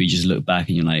moments where you just look back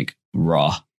and you're like,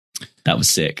 rah, that was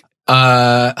sick.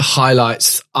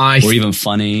 Highlights, or even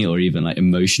funny, or even like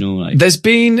emotional. Like, there's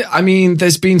been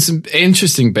some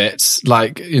interesting bits.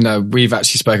 Like, you know, we've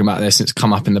actually spoken about this and it's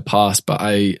come up in the past, but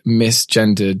I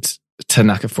misgendered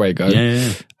Tanaka Fuego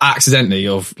accidentally,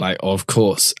 of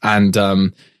course. And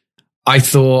I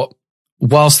thought,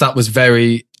 whilst that was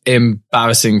very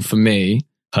embarrassing for me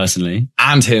personally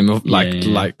and him,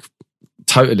 like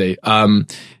totally,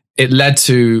 it led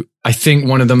to, I think,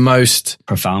 one of the most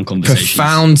profound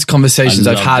conversations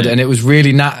I've had. And it was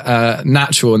really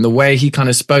natural. And the way he kind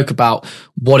of spoke about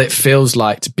what it feels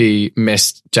like to be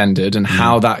misgendered and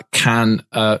how that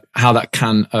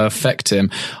can affect him.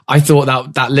 I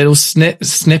thought that little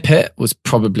snippet was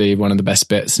probably one of the best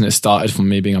bits. And it started from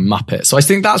me being a Muppet. So I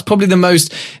think that's probably the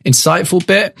most insightful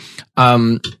bit.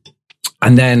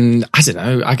 And then, I don't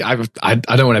know, I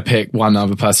don't want to pick one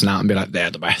other person out and be like, they're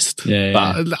the best.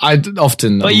 But I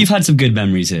often... But you've had some good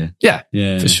memories here. Yeah,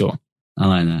 for sure. I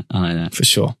like that. For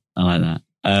sure. I like that.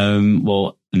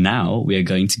 Well, now we are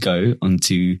going to go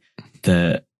onto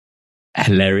the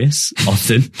hilarious.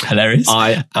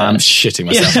 I am shitting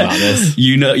myself about this.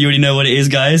 You already know what it is,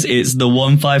 guys. It's the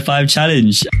 155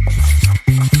 challenge.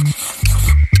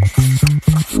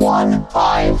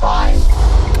 155.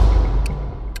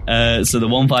 So the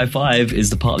 155 is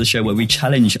the part of the show where we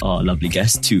challenge our lovely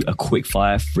guests to a quick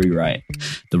fire free write.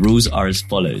 The rules are as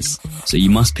follows. So you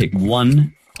must pick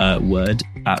one word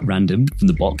at random from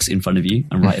the box in front of you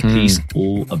and write a piece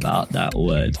all about that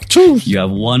word. You have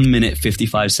 1 minute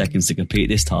 55 seconds to complete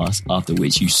this task, after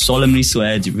which you solemnly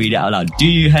swear to read it out loud. Do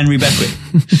you, Henry Beckwith?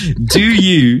 Do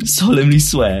you solemnly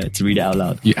swear to read it out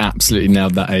loud? You absolutely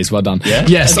nailed that, Ace. Well done. Yeah?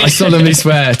 Yes, okay. I solemnly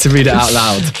swear to read it out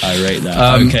loud. I rate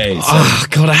that. Okay. So oh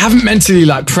God, I haven't mentally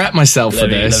prepped myself for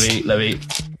this. Let me.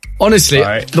 Honestly,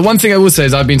 the one thing I will say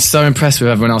is I've been so impressed with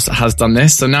everyone else that has done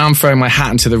this. So now I'm throwing my hat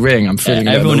into the ring. I'm feeling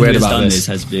a little weird about this. Everyone who has done this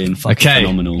has been fucking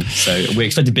phenomenal. So we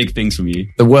expected big things from you.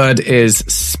 The word is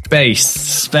space.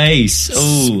 Space.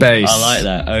 Ooh, space. I like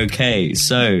that. Okay.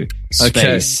 So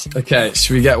Space. Okay.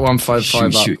 Should we get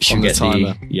 155 up on the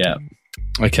timer? Yeah.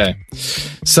 Okay.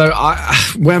 So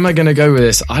where am I going to go with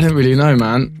this? I don't really know,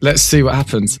 man. Let's see what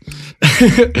happens.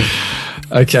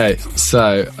 Okay.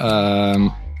 So,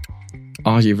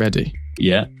 are you ready?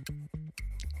 Yeah.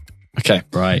 Okay.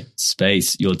 Right.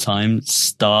 Space. Your time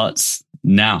starts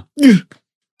now.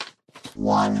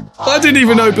 I didn't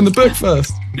even open the book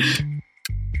first.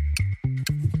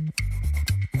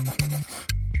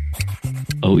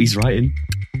 Oh, he's writing.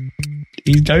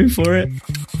 He's going for it.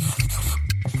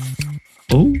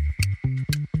 Oh.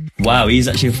 Wow, he's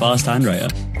actually a fast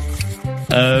handwriter.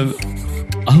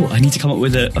 I need to come up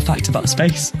with a fact about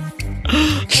space.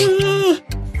 I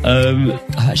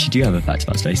actually do have a fact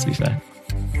about space, to be fair.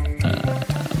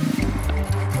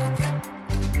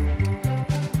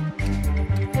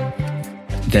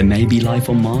 There may be life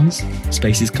on Mars.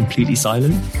 Space is completely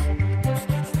silent.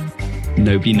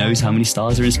 Nobody knows how many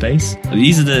stars are in space.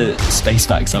 These are the space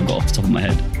facts I've got off the top of my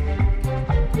head.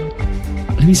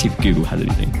 Let me see if Google has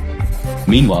anything.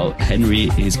 Meanwhile, Henry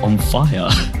is on fire.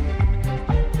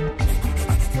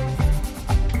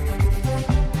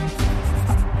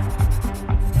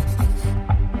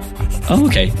 Oh,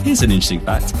 okay. Here's an interesting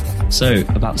fact. So,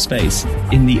 about space.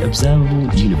 In the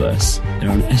observable universe, there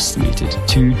are an estimated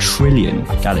 2 trillion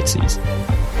galaxies.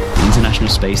 The International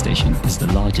Space Station is the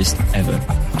largest ever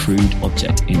crewed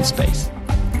object in space.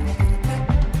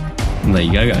 And there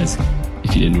you go, guys.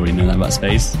 If you didn't already know that about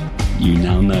space, you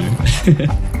now know.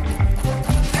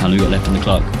 How long we got left on the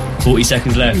clock? 40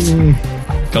 seconds left.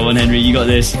 Come on, Henry, you got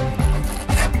this.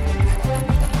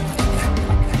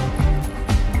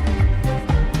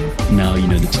 Now you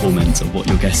know the torment of what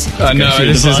your guests have to I go know, through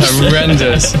this the is past.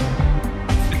 horrendous.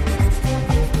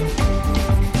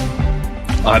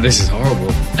 Oh, this is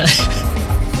horrible.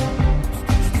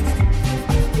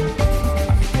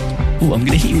 Oh, I'm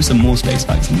going to hit you with some more space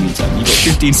facts in the meantime. You've got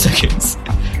 15 seconds.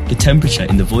 The temperature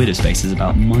in the void of space is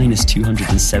about minus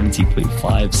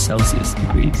 270.5 Celsius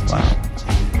degrees. Wow.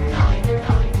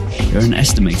 There are an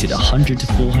estimated 100 to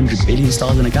 400 billion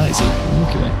stars in a galaxy.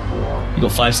 Okay. You've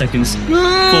got 5 seconds.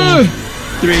 4,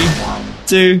 3,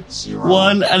 2,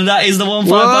 1. And that is the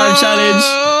 155 challenge.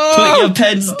 Put your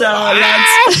pens down,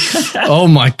 lads. Oh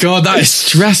my God, that is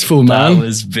stressful, man. That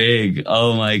was big.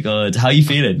 Oh my God. How are you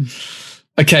feeling?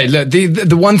 Okay, look,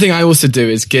 the one thing I also do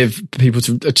is give people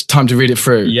time to read it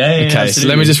through. Yeah, okay, absolutely. So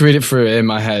let me just read it through in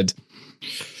my head.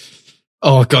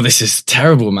 Oh God, this is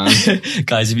terrible, man.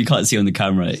 Guys, if you can't see on the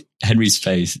camera, Henry's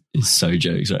face is so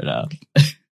jokes right now.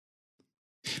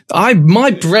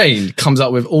 My brain comes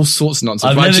up with all sorts of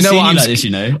nonsense. I've never seen you like this,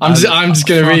 you know. I'm just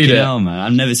going to read it. Hell, man.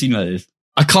 I've never seen you like this.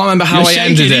 I can't remember how I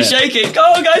ended it. He's shaking. Go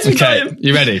on, guys. We got him.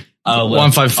 You ready? Oh, well,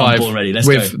 155 I'm born ready. Let's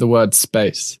with go. the word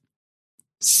space.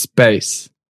 Space.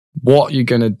 What you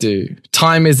gonna do?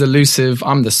 Time is elusive.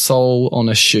 I'm the sole on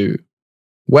a shoe.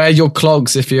 Wear your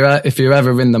clogs if you're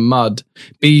ever in the mud.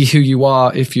 Be who you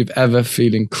are if you've ever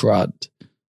feeling crud.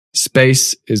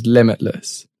 Space is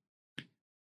limitless.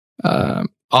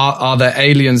 Are there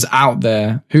aliens out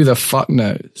there? Who the fuck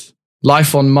knows?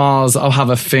 Life on Mars, I'll have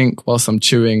a think whilst I'm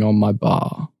chewing on my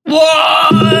bar. What?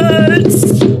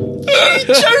 Are you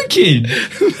joking?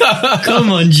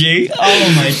 Come on, G.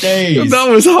 Oh, my days. That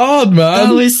was hard, man.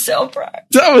 That was so proud.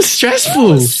 That was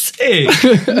stressful. Sick.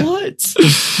 What?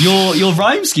 Your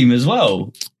rhyme scheme as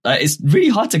well. It's really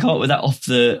hard to come up with that off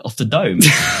the dome.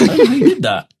 I don't know how you did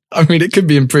that. I mean, it could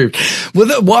be improved.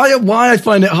 Well, why I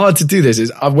find it hard to do this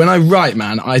is when I write,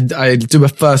 man, I do a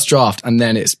first draft and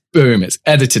then it's boom, it's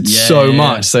edited so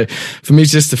much. So for me,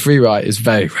 just to free write is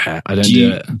very rare. I don't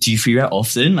do it. Do you free write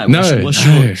often? Like, No, so your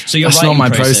that's writing not my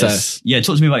process. Yeah,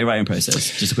 talk to me about your writing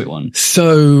process. Just a quick one.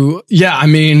 So yeah, I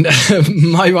mean,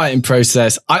 my writing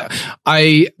process,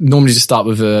 I normally just start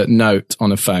with a note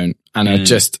on a phone and I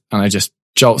just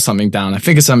jolt something down. I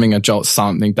think of something, I jolt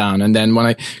something down. And then when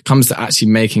it comes to actually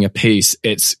making a piece,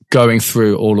 it's going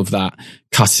through all of that,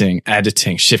 cutting,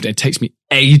 editing, shifting. It takes me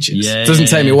ages. It doesn't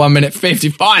take me 1 minute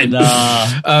 55.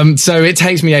 Nah. So it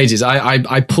takes me ages.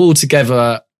 I pull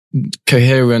together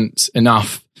coherent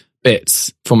enough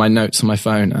bits for my notes on my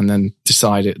phone and then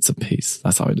decide it's a piece.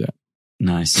 That's how I do it.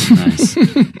 Nice.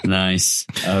 Nice.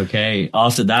 Okay.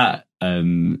 After that,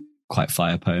 quite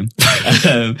fire poem.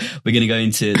 We're going to go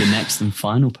into the next and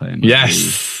final poem. Yes.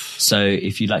 So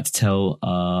if you'd like to tell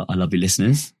our lovely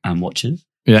listeners and watchers,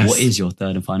 what is your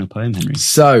third and final poem, Henry?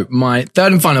 So my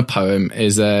third and final poem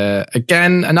is,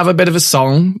 again, another bit of a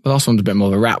song. The last one's a bit more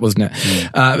of a rap, wasn't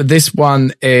it? This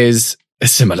one is a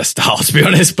similar style, to be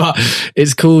honest, but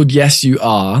it's called Yes You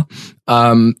Are.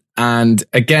 And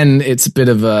again, it's a bit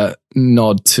of a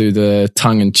nod to the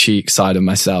tongue-in-cheek side of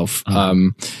myself.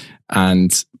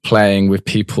 playing with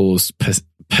people's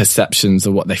perceptions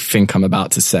of what they think I'm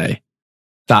about to say.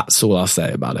 That's all I'll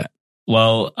say about it.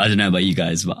 Well, I don't know about you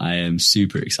guys, but I am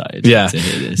super excited Yeah. to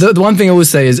hear this. The one thing I will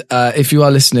say is, if you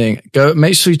are listening,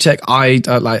 make sure you check like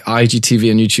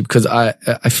IGTV on YouTube, because I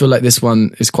feel like this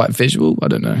one is quite visual. I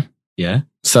don't know. Yeah.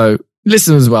 So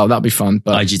listen as well. That'd be fun.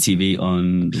 But IGTV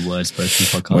on the Word Spoken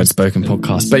podcast. Word Spoken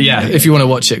podcast. But yeah, if you want to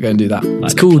watch it, go and do that. It's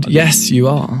Like called that. Yes, You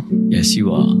Are. Yes,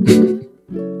 you are.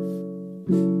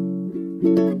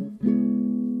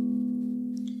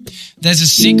 There's a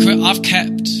secret I've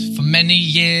kept for many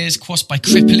years, crossed by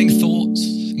crippling thoughts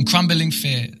and crumbling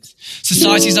fears.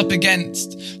 Society's up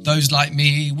against those like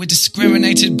me. We're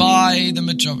discriminated by the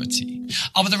majority.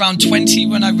 I was around 20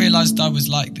 when I realized I was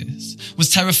like this. Was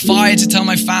terrified to tell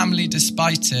my family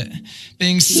despite it.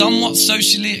 Being somewhat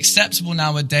socially acceptable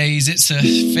nowadays, it's a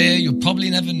fear you'll probably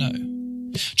never know.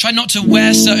 Tried not to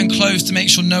wear certain clothes to make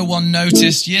sure no one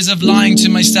noticed. Years of lying to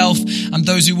myself and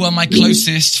those who were my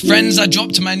closest. Friends, I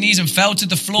dropped to my knees and fell to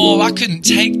the floor. I couldn't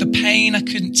take the pain, I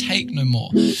couldn't take no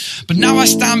more. But now I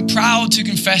stand proud to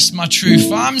confess my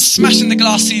truth. I'm smashing the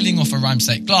glass ceiling off a rhyme's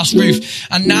sake, glass roof.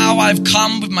 And now I've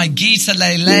come with my guitar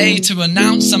lay to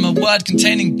announce I'm a word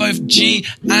containing both G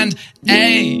and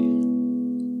A.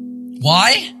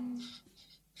 Why?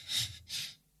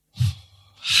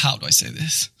 How do I say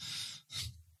this?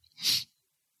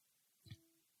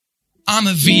 I'm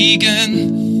a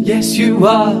vegan. Yes, you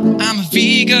are. I'm a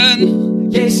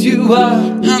vegan. Yes, you are.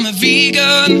 I'm a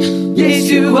vegan. Yes,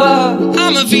 you are.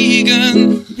 I'm a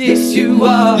vegan. Yes, you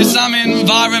are. Yes, I'm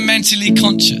environmentally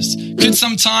conscious. Could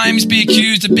sometimes be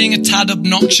accused of being a tad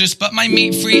obnoxious, but my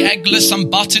meat-free, eggless,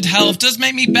 unbuttered health does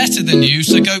make me better than you,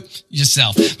 so go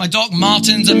yourself. My Doc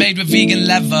Martens are made with vegan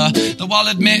leather, though I'll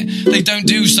admit they don't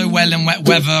do so well in wet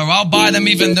weather. I'll buy them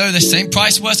even though they're same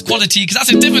price, worse quality, because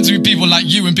that's the difference between people like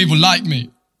you and people like me.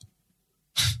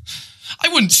 I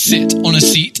wouldn't sit on a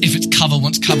seat if its cover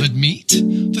once covered meat.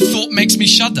 The thought makes me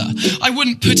shudder. I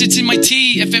wouldn't put it in my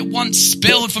tea if it once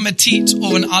spilled from a teat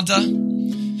or an udder.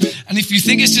 And if you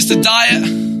think it's just a diet,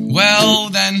 well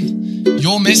then,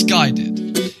 you're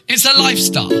misguided. It's a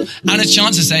lifestyle and a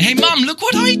chance to say, hey mum, look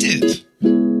what I did.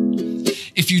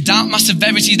 If you doubt my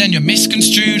severity, then you're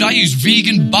misconstrued. I use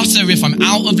vegan butter if I'm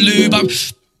out of lube.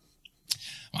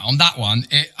 Well, on that one,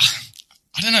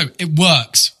 I don't know, it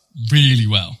works really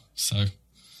well. So,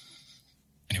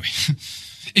 anyway,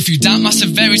 if you doubt my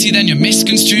severity, then you're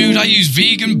misconstrued. I use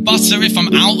vegan butter if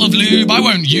I'm out of lube. I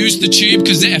won't use the tube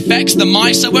because it affects the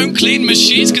mice. I won't clean my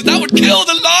sheets because that would kill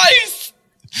the lice.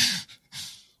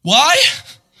 Why?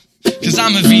 Because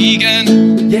I'm a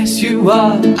vegan. Yes, you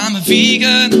are. I'm a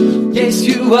vegan. Yes,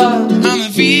 you are. I'm a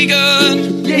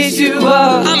vegan. Yes, you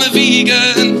are. I'm a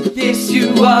vegan. Yes, you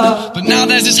are. But now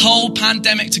there's this whole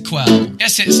pandemic to quell.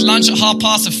 Yes, it's lunch at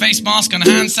 1:30, a face mask and a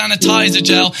hand sanitizer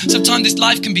gel. Sometimes this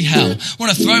life can be hell.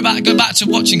 Wanna go back to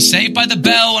watching Saved by the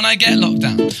Bell when I get locked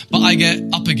down. But I get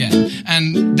up again.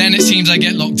 And then it seems I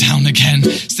get locked down again.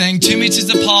 Staying 2 meters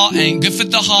apart ain't good for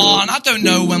the heart. And I don't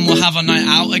know when we'll have a night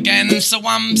out again. So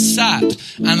I'm sad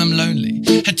and I'm lonely.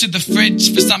 Head to the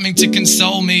fridge for something to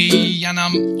console me. And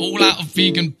I'm all out of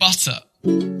vegan butter.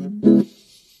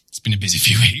 It's been a busy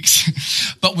few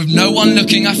weeks. But with no one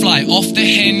looking, I fly off the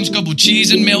hinge. Gobble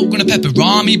cheese and milk on a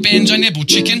pepperami binge. I nibble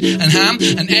chicken and ham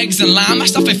and eggs and lamb. I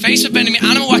stuff a face with enemy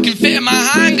animal I can fit in my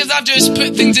hand, cause I've just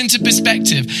put things into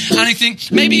perspective. And I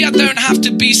think, maybe I don't have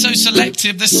to be so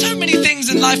selective. There's so many things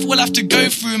in life we'll have to go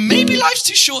through. And maybe life's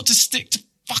too short to stick to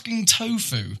fucking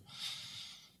tofu.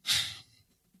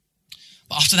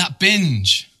 But after that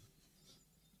binge,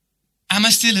 am I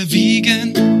still a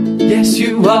vegan? Yes,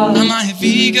 you are. Am I a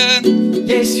vegan?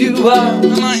 Yes, you are.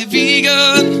 Am I a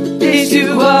vegan? Yes,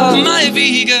 you are. Am I a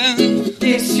vegan?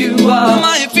 Yes, you are. Am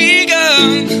I a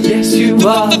vegan? Yes, you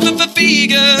are.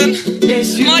 Vegan.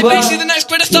 Yes, you Am I are. basically the next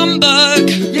Greta Thunberg?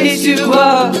 Yes, you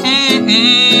are.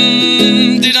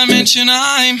 Did I mention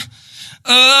I'm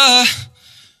a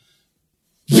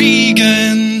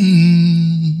vegan?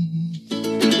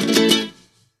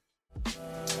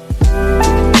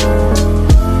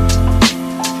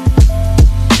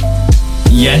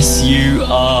 Yes, you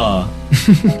are.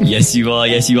 Yes, you are.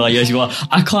 Yes, you are. Yes, you are.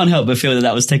 I can't help but feel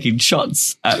that was taking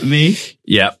shots at me.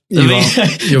 Yeah, I mean,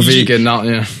 you're vegan, aren't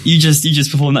you? You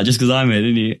just performed that just because I'm here,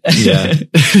 didn't you? Yeah.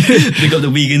 Big up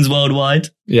the vegans worldwide.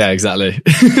 Yeah, exactly.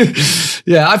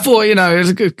 Yeah, I thought, it was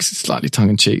a good, slightly tongue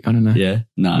in cheek. I don't know. Yeah,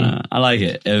 no, I like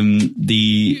it.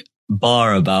 The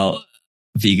bar about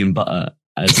vegan butter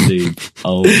as lube.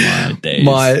 Oh my days.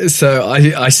 I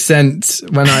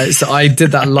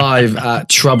did that live at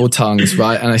Trouble Tongues,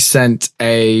 right? And I sent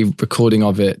a recording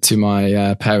of it to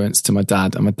my parents, to my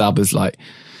dad, and my dad was like,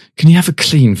 can you have a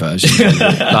clean version?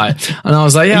 And I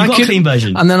was like, yeah, You got a clean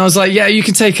version. And then I was like, yeah, you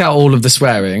can take out all of the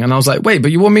swearing. And I was like, wait,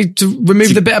 but you want me to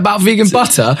remove the bit about vegan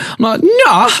butter? I'm like,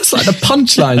 nah, it's like the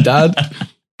punchline, Dad.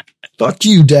 Fuck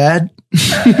you, Dad.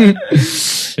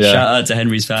 Shout out to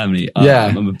Henry's family. Yeah.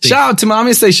 I'm a big- Shout out to I'm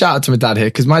going to say shout out to my dad here,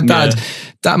 because my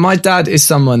dad is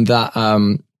someone that,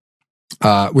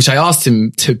 which I asked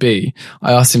him to be.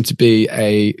 I asked him to be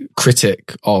a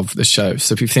critic of the show.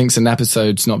 So if he thinks an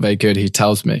episode's not very good, he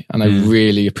tells me. And I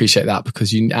really appreciate that,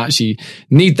 because you actually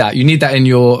need that. You need that in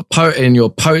your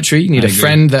poetry. You need a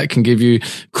friend that can give you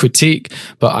critique,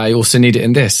 but I also need it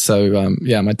in this. So,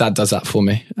 my dad does that for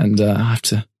me, and I have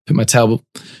to put my tail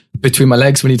between my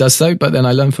legs when he does so, but then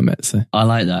I learn from it. So I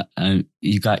like that.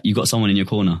 You got someone in your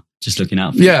corner just looking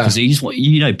out for you. Because you just want,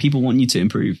 people want you to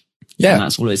improve. Yeah. And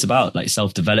that's all it's about, like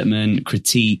self-development,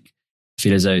 critique. I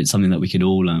feel as though it's something that we could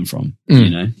all learn from, you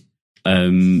know?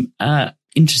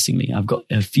 Interestingly, I've got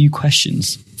a few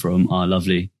questions from our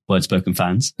lovely Wordspoken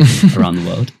fans around the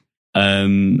world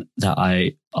that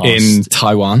I asked. in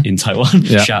Taiwan.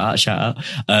 Yeah. Shout out.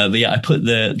 But yeah, I put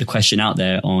the question out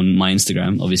there on my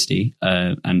Instagram, obviously,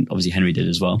 and obviously Henry did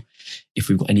as well. If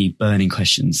we've got any burning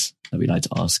questions that we'd like to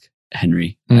ask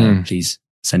Henry, please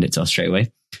send it to us straight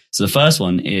away. So the first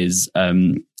one is,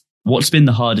 what's been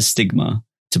the hardest stigma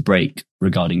to break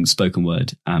regarding spoken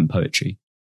word and poetry?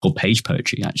 Or page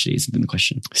poetry, actually, is the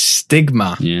question.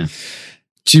 Stigma. Yeah.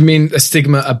 Do you mean a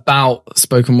stigma about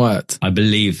spoken word? I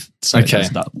believe so. Okay.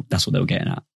 That's what they were getting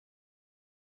at.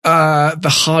 The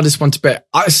hardest one to break.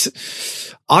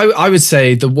 I would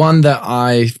say the one that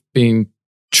I've been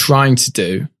trying to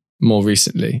do more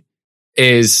recently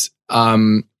is,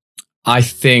 I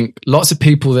think lots of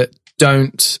people that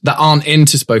aren't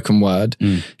into spoken word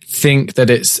think that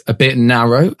it's a bit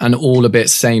narrow and all a bit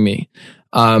samey.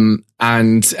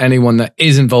 And anyone that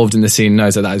is involved in the scene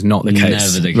knows that is not the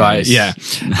case. Never the case. Right. Yeah.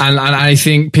 and I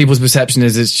think people's perception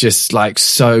is it's just like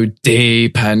so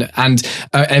deep and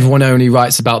everyone only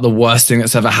writes about the worst thing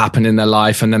that's ever happened in their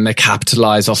life. And then they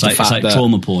capitalize off the fact it's like that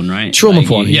trauma porn, right? Trauma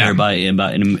porn. You hear Yeah. about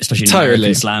especially in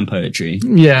American slam poetry.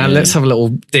 Yeah. Let's have a little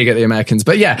dig at the Americans,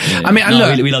 but yeah. I mean,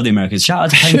 look, we love the Americans. Shout out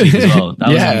to Penkeek as well.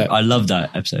 Yeah. I love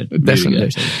that episode. Definitely. Really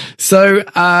good episode. So,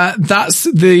 that's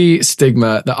the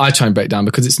stigma that I try and break down,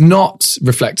 because it's not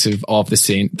reflective of the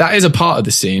scene. That is a part of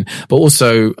the scene, but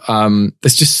also,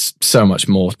 there's just so much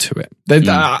more to it.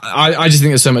 I just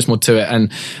think there's so much more to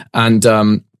it, and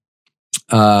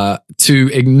to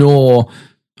ignore,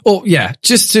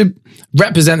 just to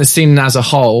represent the scene as a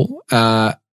whole,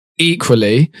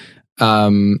 equally,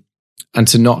 and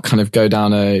to not kind of go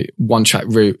down a one-track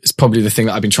route is probably the thing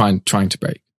that I've been trying to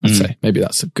break. I'd say maybe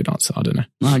that's a good answer. I don't know.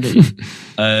 No, I get you.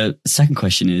 Second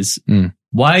question is,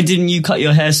 why didn't you cut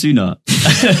your hair sooner?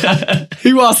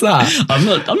 Who asked that? I'm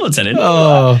not telling.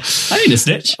 Oh, I ain't a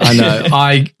snitch. I know.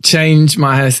 I change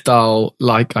my hairstyle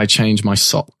like I change my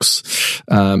socks.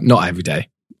 Not every day.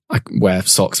 I wear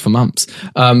socks for months.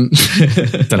 Don't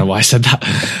know why I said that.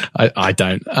 I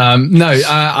don't.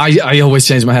 I always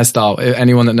change my hairstyle.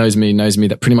 Anyone that knows me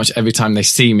that pretty much every time they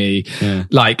see me,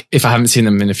 like if I haven't seen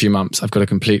them in a few months, I've got a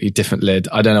completely different lid.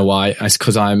 I don't know why. It's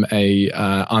because I'm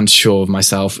unsure of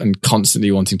myself and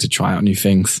constantly wanting to try out new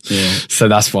things. Yeah. So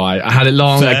that's why I had it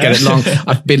long. I get it long.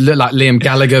 I've been looked like Liam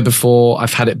Gallagher before.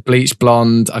 I've had it bleached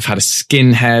blonde. I've had a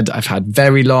skinhead. I've had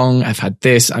very long. I've had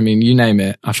this. I mean, you name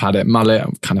it. I've had it mullet.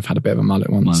 I've kind of had a bit of a mullet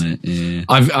once. Yeah.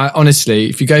 I honestly,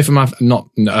 if you go for not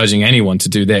urging anyone to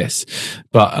do this,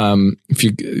 but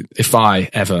if I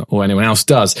ever or anyone else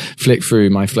does flick through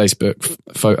my Facebook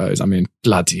photos, I mean,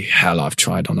 bloody hell, I've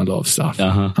tried on a lot of stuff.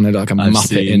 And I look like a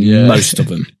muppet in most of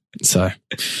them. So,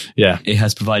 yeah. It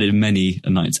has provided many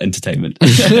a night's entertainment.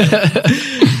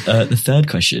 The third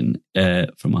question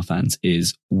from our fans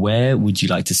is, where would you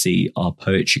like to see our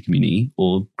poetry community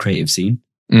or creative scene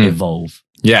evolve?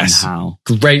 Yes. And how?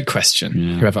 Great question.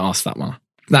 Yeah. Whoever asked that one.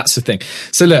 That's the thing.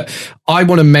 So look, I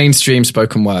want a mainstream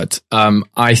spoken word.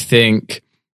 I think,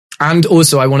 and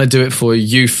also I want to do it for a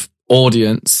youth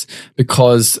audience,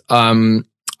 because,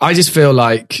 I just feel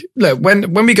like, look,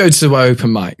 when we go to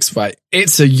open mics, right,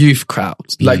 it's a youth crowd.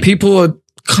 Like people are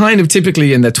kind of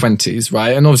typically in their 20s,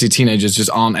 right? And obviously teenagers just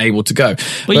aren't able to go.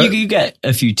 But you get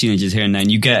a few teenagers here and then.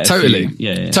 You get totally.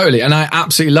 Yeah. Totally. And I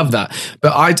absolutely love that.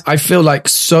 But I feel like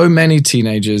so many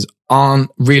teenagers aren't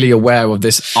really aware of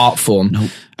this art form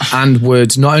and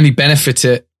would not only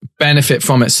benefit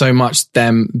from it so much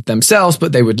themselves,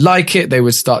 but they would like it. They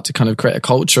would start to kind of create a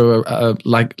culture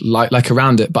like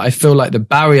around it. But I feel like the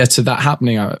barrier to that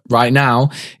happening right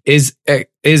now is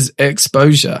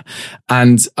exposure.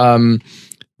 And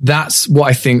that's what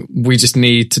I think we just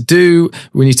need to do.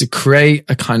 We need to create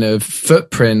a kind of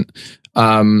footprint,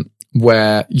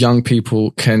 where young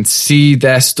people can see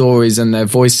their stories and their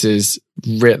voices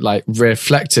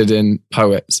reflected in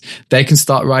poets. They can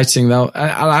start writing though.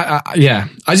 I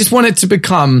just want it to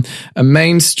become a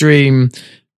mainstream,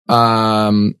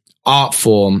 art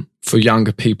form for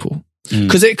younger people.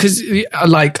 Cause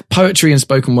like poetry and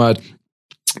spoken word,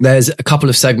 there's a couple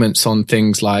of segments on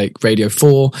things like Radio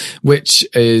 4, which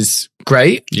is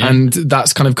great, and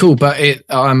that's kind of cool. But it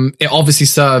obviously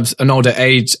serves an older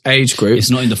age group. It's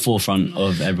not in the forefront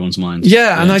of everyone's mind.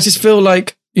 Yeah, and I just feel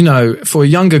like, you know, for a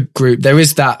younger group, there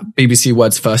is that BBC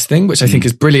Words First thing, which I think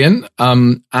is brilliant,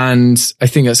 and I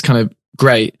think that's kind of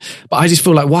great. But I just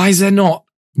feel like, why is there not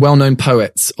well-known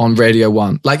poets on Radio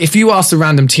 1? Like, if you ask a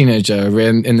random teenager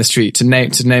in the street to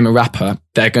name a rapper,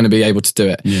 they're going to be able to do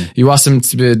it. You ask them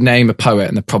to name a poet,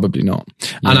 and they're probably not.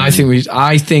 And I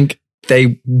think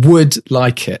they would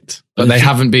like it, but they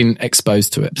haven't been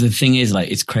exposed to it. But the thing is,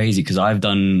 like, it's crazy because I've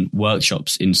done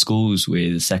workshops in schools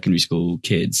with secondary school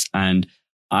kids, and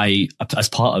as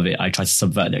part of it, I try to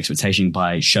subvert the expectation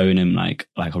by showing them like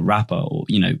a rapper, or,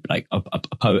 you know, like a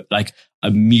poet, like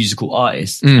a musical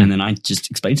artist. And then I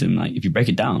just explain to them, like, if you break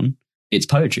it down, it's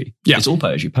poetry. Yeah. It's all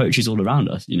poetry. Poetry's all around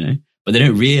us, you know, but they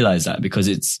don't realize that because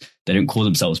they don't call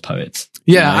themselves poets.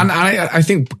 Yeah. You know? And I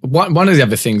think one of the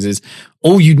other things is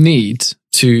all you need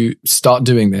to start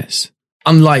doing this,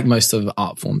 unlike most other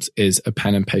art forms, is a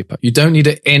pen and paper. You don't need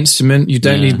an instrument. You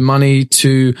don't need money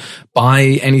to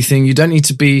buy anything. You don't need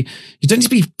to be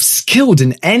skilled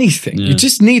in anything. You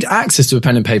just need access to a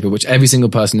pen and paper, which every single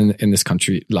person in this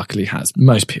country luckily has.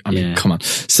 Most people, I mean, come on.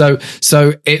 So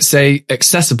it's a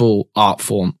accessible art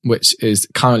form, which is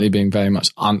currently being very much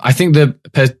I think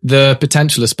the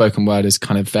potential of spoken word is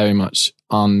kind of very much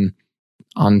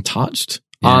untouched.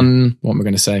 What am I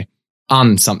going to say?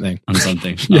 Something.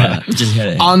 Yeah. Just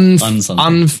hit it. Unfulfilled.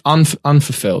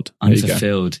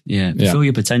 Unfulfilled. Yeah. Fulfill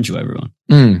your potential, everyone.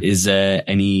 Is there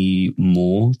any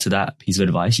more to that piece of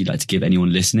advice you'd like to give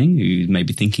anyone listening who may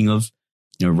be thinking of,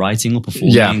 you know, writing or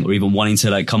performing or even wanting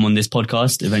to like come on this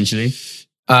podcast eventually?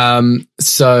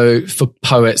 So for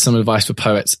poets, some advice for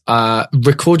poets,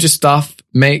 record your stuff,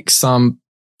 make some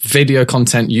video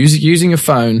content using your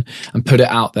phone and put it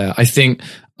out there. I think,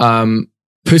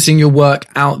 putting your work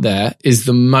out there is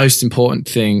the most important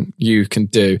thing you can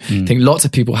do. I think lots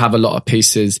of people have a lot of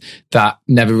pieces that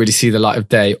never really see the light of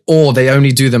day, or they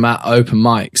only do them at open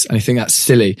mics. And I think that's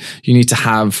silly. You need to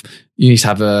have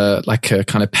a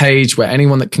kind of page where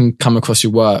anyone that can come across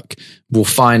your work will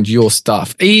find your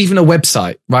stuff. Even a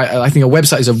website, right? I think a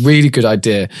website is a really good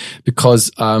idea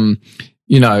because,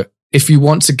 you know, if you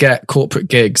want to get corporate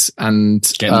gigs and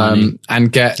get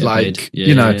like, paid.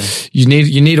 You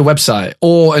need a website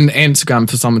or an Instagram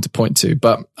for someone to point to.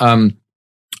 But,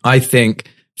 I think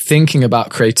thinking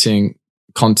about creating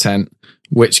content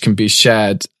which can be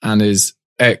shared and is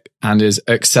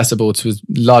accessible to as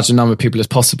large a number of people as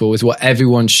possible is what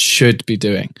everyone should be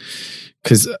doing.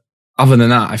 Because other than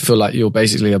that, I feel like you're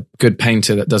basically a good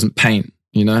painter that doesn't paint,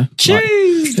 you know?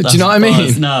 Jeez, do you know what I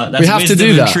mean? No, that's we have to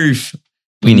do that. Truth.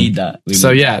 We need that.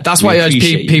 That's what I urge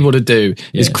people to do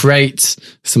is create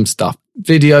some stuff,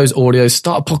 videos, audio,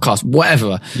 start a podcast,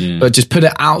 whatever, but just put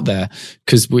it out there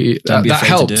because that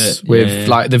helps with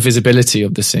like the visibility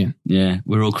of the scene. Yeah.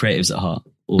 We're all creatives at heart,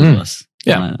 all of us.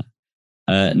 Yeah.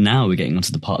 Now we're getting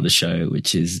onto the part of the show,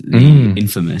 which is the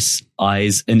infamous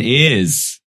eyes and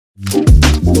ears.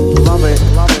 Love it.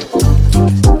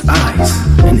 Eyes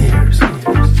and ears.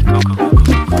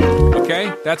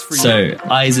 Okay, that's for you. So,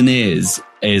 eyes and ears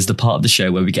is the part of the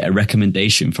show where we get a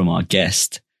recommendation from our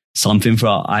guest. Something for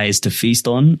our eyes to feast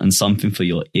on and something for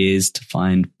your ears to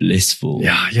find blissful.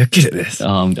 Yeah, you're good at this.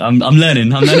 I'm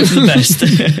learning. I'm learning from the best.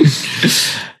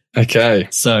 Okay.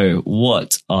 So,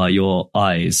 what are your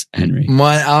eyes, Henry?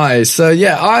 My eyes. So,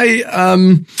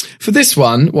 for this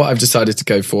one, what I've decided to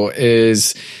go for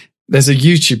is there's a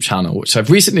YouTube channel which I've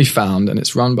recently found, and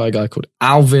it's run by a guy called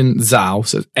Alvin Zhou.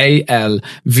 So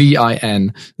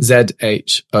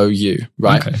ALVINZHOU,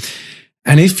 right? Okay.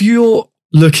 And if you're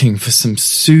looking for some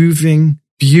soothing,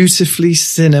 beautifully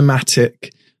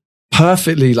cinematic,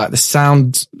 perfectly like the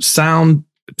sound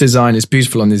design is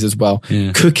beautiful on these as well.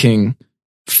 Yeah. Cooking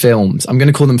films. I'm going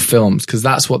to call them films because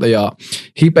that's what they are.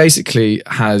 He basically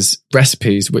has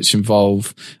recipes which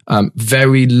involve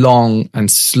very long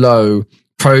and slow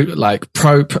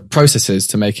processes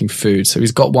to making food. So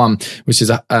he's got one which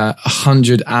is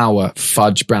 100-hour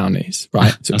fudge brownies,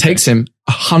 right? So it takes him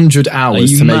 100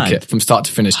 hours to make it from start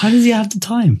to finish. How does he have the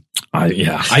time? I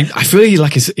feel he's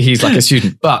like a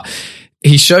student, but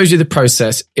he shows you the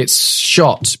process. It's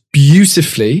shot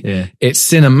beautifully. Yeah.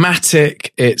 It's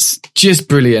cinematic. It's just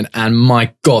brilliant. And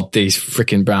my God, these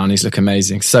freaking brownies look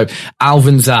amazing. So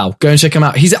Alvin Zhao, go and check him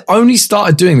out. He's only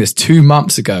started doing this 2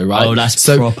 months ago, right? Oh, that's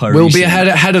so proper we'll be recent.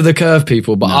 ahead of the curve,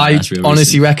 people. But No, I that's real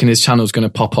honestly recent. reckon his channel's going to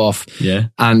pop off. Yeah.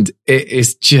 And it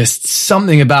is just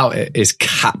something about it is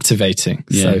captivating.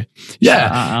 Yeah. So Shout yeah,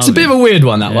 out it's a bit of a weird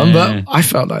one, that one, Yeah. but I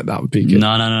felt like that would be good.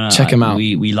 No. Check him out.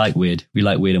 We like weird. We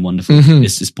like weird and wonderful. Mhm.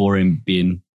 It's just boring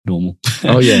being normal.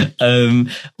 Oh, yeah.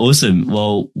 Awesome.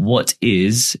 Well, what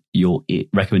is your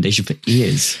recommendation for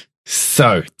ears?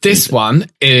 So this one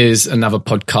is another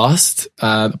podcast.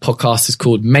 The podcast is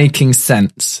called Making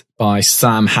Sense by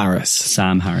Sam Harris.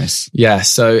 Sam Harris. Yeah.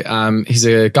 So, he's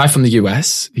a guy from the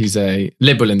US. He's a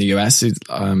liberal in the US. He's,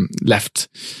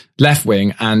 left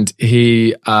wing. And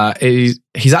he's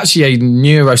actually a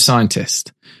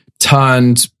neuroscientist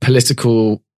turned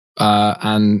political,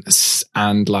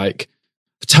 and like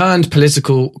turned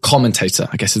political commentator,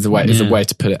 I guess is the way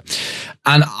to put it.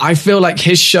 And I feel like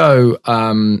his show,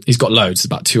 he's got loads,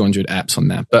 about 200 eps on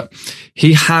there, but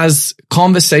he has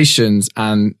conversations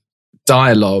and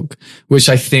dialogue, which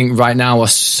I think right now are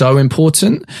so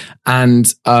important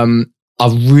and, are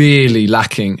really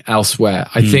lacking elsewhere.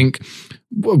 I think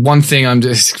one thing, I'm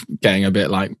just getting a bit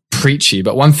like preachy,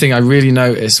 but one thing I really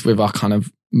notice with our kind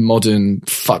of modern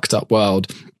fucked up world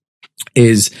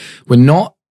is we're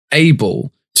not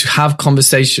able to have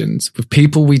conversations with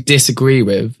people we disagree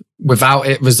with without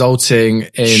it resulting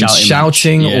in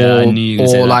shouting Yeah, I knew you were gonna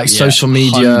say or that. like Yeah, social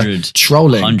media 100,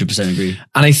 trolling. 100% agree.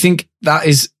 And I think that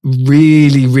is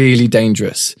really, really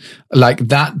dangerous. Like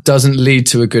that doesn't lead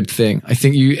to a good thing. I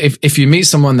think if you meet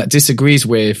someone that disagrees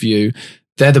with you,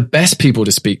 they're the best people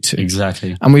to speak to.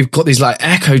 Exactly. And we've got these like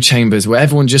echo chambers where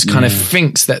everyone just kind of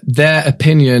thinks that their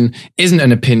opinion isn't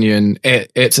an opinion.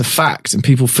 It's a fact. And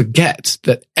people forget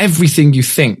that everything you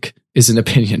think is an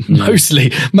opinion,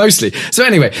 mostly. So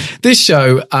anyway, this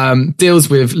show, deals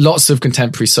with lots of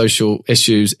contemporary social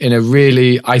issues in a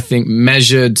really, I think,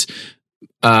 measured,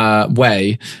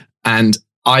 way. And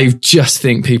I just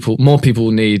think more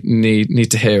people need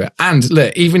to hear it. And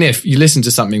look, even if you listen to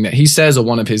something that he says or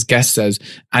one of his guests says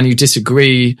and you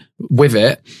disagree with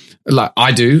it, like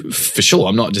I do, for sure.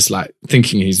 I'm not just like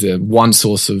thinking he's the one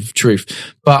source of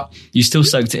truth, but You still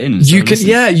soaked it in. you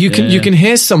can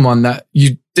hear someone that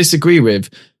you disagree with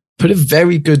put a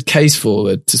very good case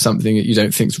forward to something that you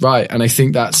don't think's right. And I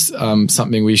think that's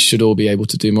something we should all be able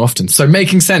to do more often. So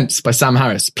Making Sense by Sam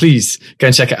Harris. Please go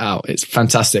and check it out. It's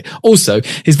fantastic. Also,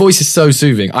 his voice is so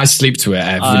soothing. I sleep to it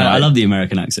every night. I love the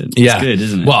American accent. Yeah. It's good,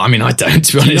 isn't it? Well, I mean, I don't,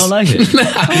 to be honest. Do you not like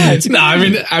it? No,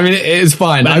 I mean, it is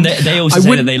fine. But they also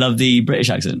say that they love the British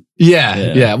accent.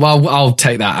 Yeah. Well, I'll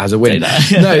take that as a win.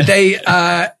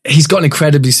 No, he's got an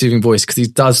incredibly soothing voice because he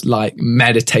does like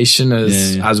meditation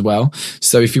as well.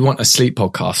 So if you want a sleep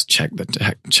podcast, check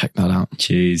that out.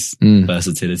 Cheers.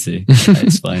 Versatility at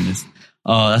its finest.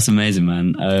 Oh, that's amazing,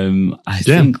 man. I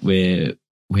think we're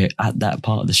at that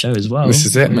part of the show as well. This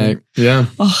is it, mate. Yeah.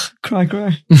 Oh, cry.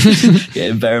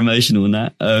 Getting very emotional in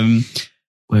that.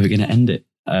 Where we're going to end it.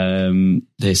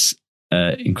 This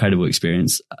incredible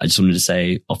experience. I just wanted to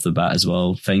say off the bat as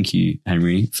well, thank you,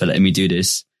 Henry, for letting me do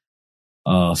this.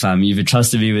 Oh, fam, you've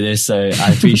entrusted me with this, so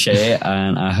I appreciate it,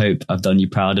 and I hope I've done you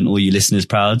proud and all you listeners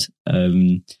proud. I've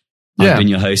been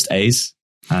your host, Ace,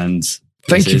 and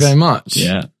thank you very much.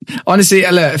 Yeah. Honestly,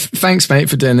 look, thanks, mate,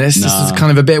 for doing this. Nah. This is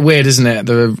kind of a bit weird, isn't it?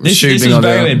 This was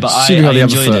very weird, but I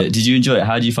enjoyed it. Did you enjoy it?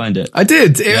 How did you find it? I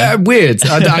did. Weird.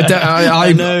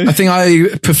 I know. I think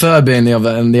I prefer being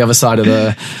on the other side of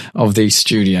the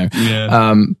studio.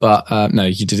 Yeah. But no,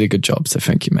 you did a good job. So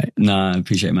thank you, mate. No, I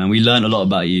appreciate it, man. We learned a lot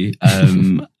about you.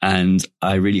 And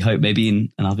I really hope maybe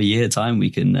in another year time we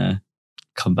can,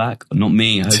 come back. Not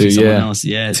me, hopefully someone else.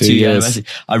 Yeah, 2 year anniversary.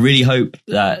 I really hope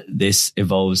that this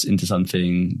evolves into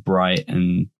something bright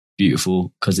and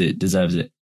beautiful because it deserves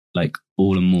it, like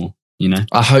all and more, you know?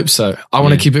 I hope so. I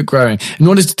want to keep it growing. In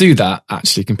order to do that,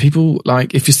 actually, can people,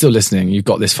 like, if you're still listening, you've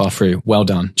got this far through, well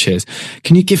done, cheers.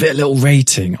 Can you give it a little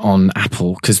rating on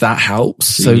Apple? Because that helps.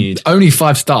 So only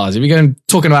 5 stars. If you're going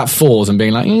talking about 4s and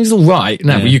being like, he's all right.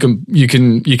 No, but you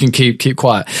can keep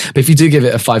quiet. But if you do give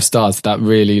it a 5 stars, that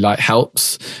really like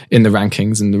helps in the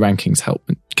rankings, and the rankings help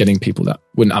getting people that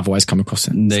wouldn't otherwise come across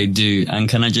it. They do. And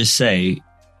can I just say,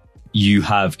 you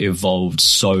have evolved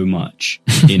so much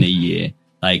in a year.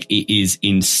 Like, it is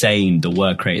insane, the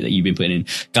work rate that you've been putting in.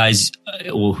 Guys,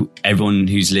 or everyone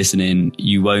who's listening,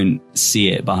 you won't see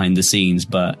it behind the scenes,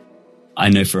 but I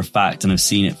know for a fact, and I've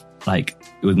seen it like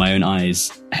with my own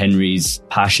eyes, Henry's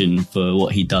passion for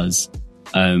what he does.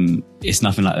 It's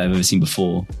nothing like I've ever seen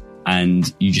before.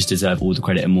 and you just deserve all the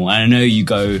credit and more. And I know you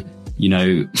go, you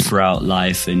know, throughout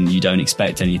life and you don't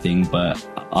expect anything, but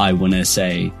I want to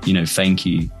say, you know, thank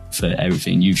you for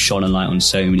everything. You've shone a light on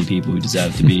so many people who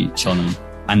deserve to be shone on.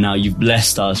 And now you've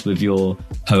blessed us with your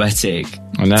poetic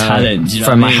talent. Do you know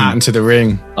Throw what I my mean? hat into the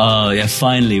ring. Oh yeah,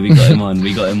 finally we got him on.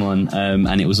 We got him on,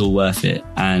 and it was all worth it.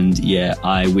 And yeah,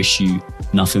 I wish you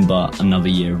nothing but another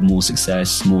year of more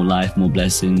success, more life, more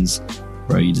blessings.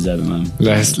 Bro, you deserve it, man.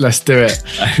 Let's do it.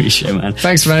 I appreciate it, man.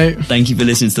 Thanks, mate. Thank you for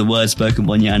listening to the Word Spoken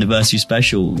 1 year anniversary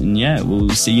special. And yeah, we'll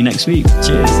see you next week.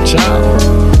 Cheers.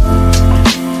 Ciao.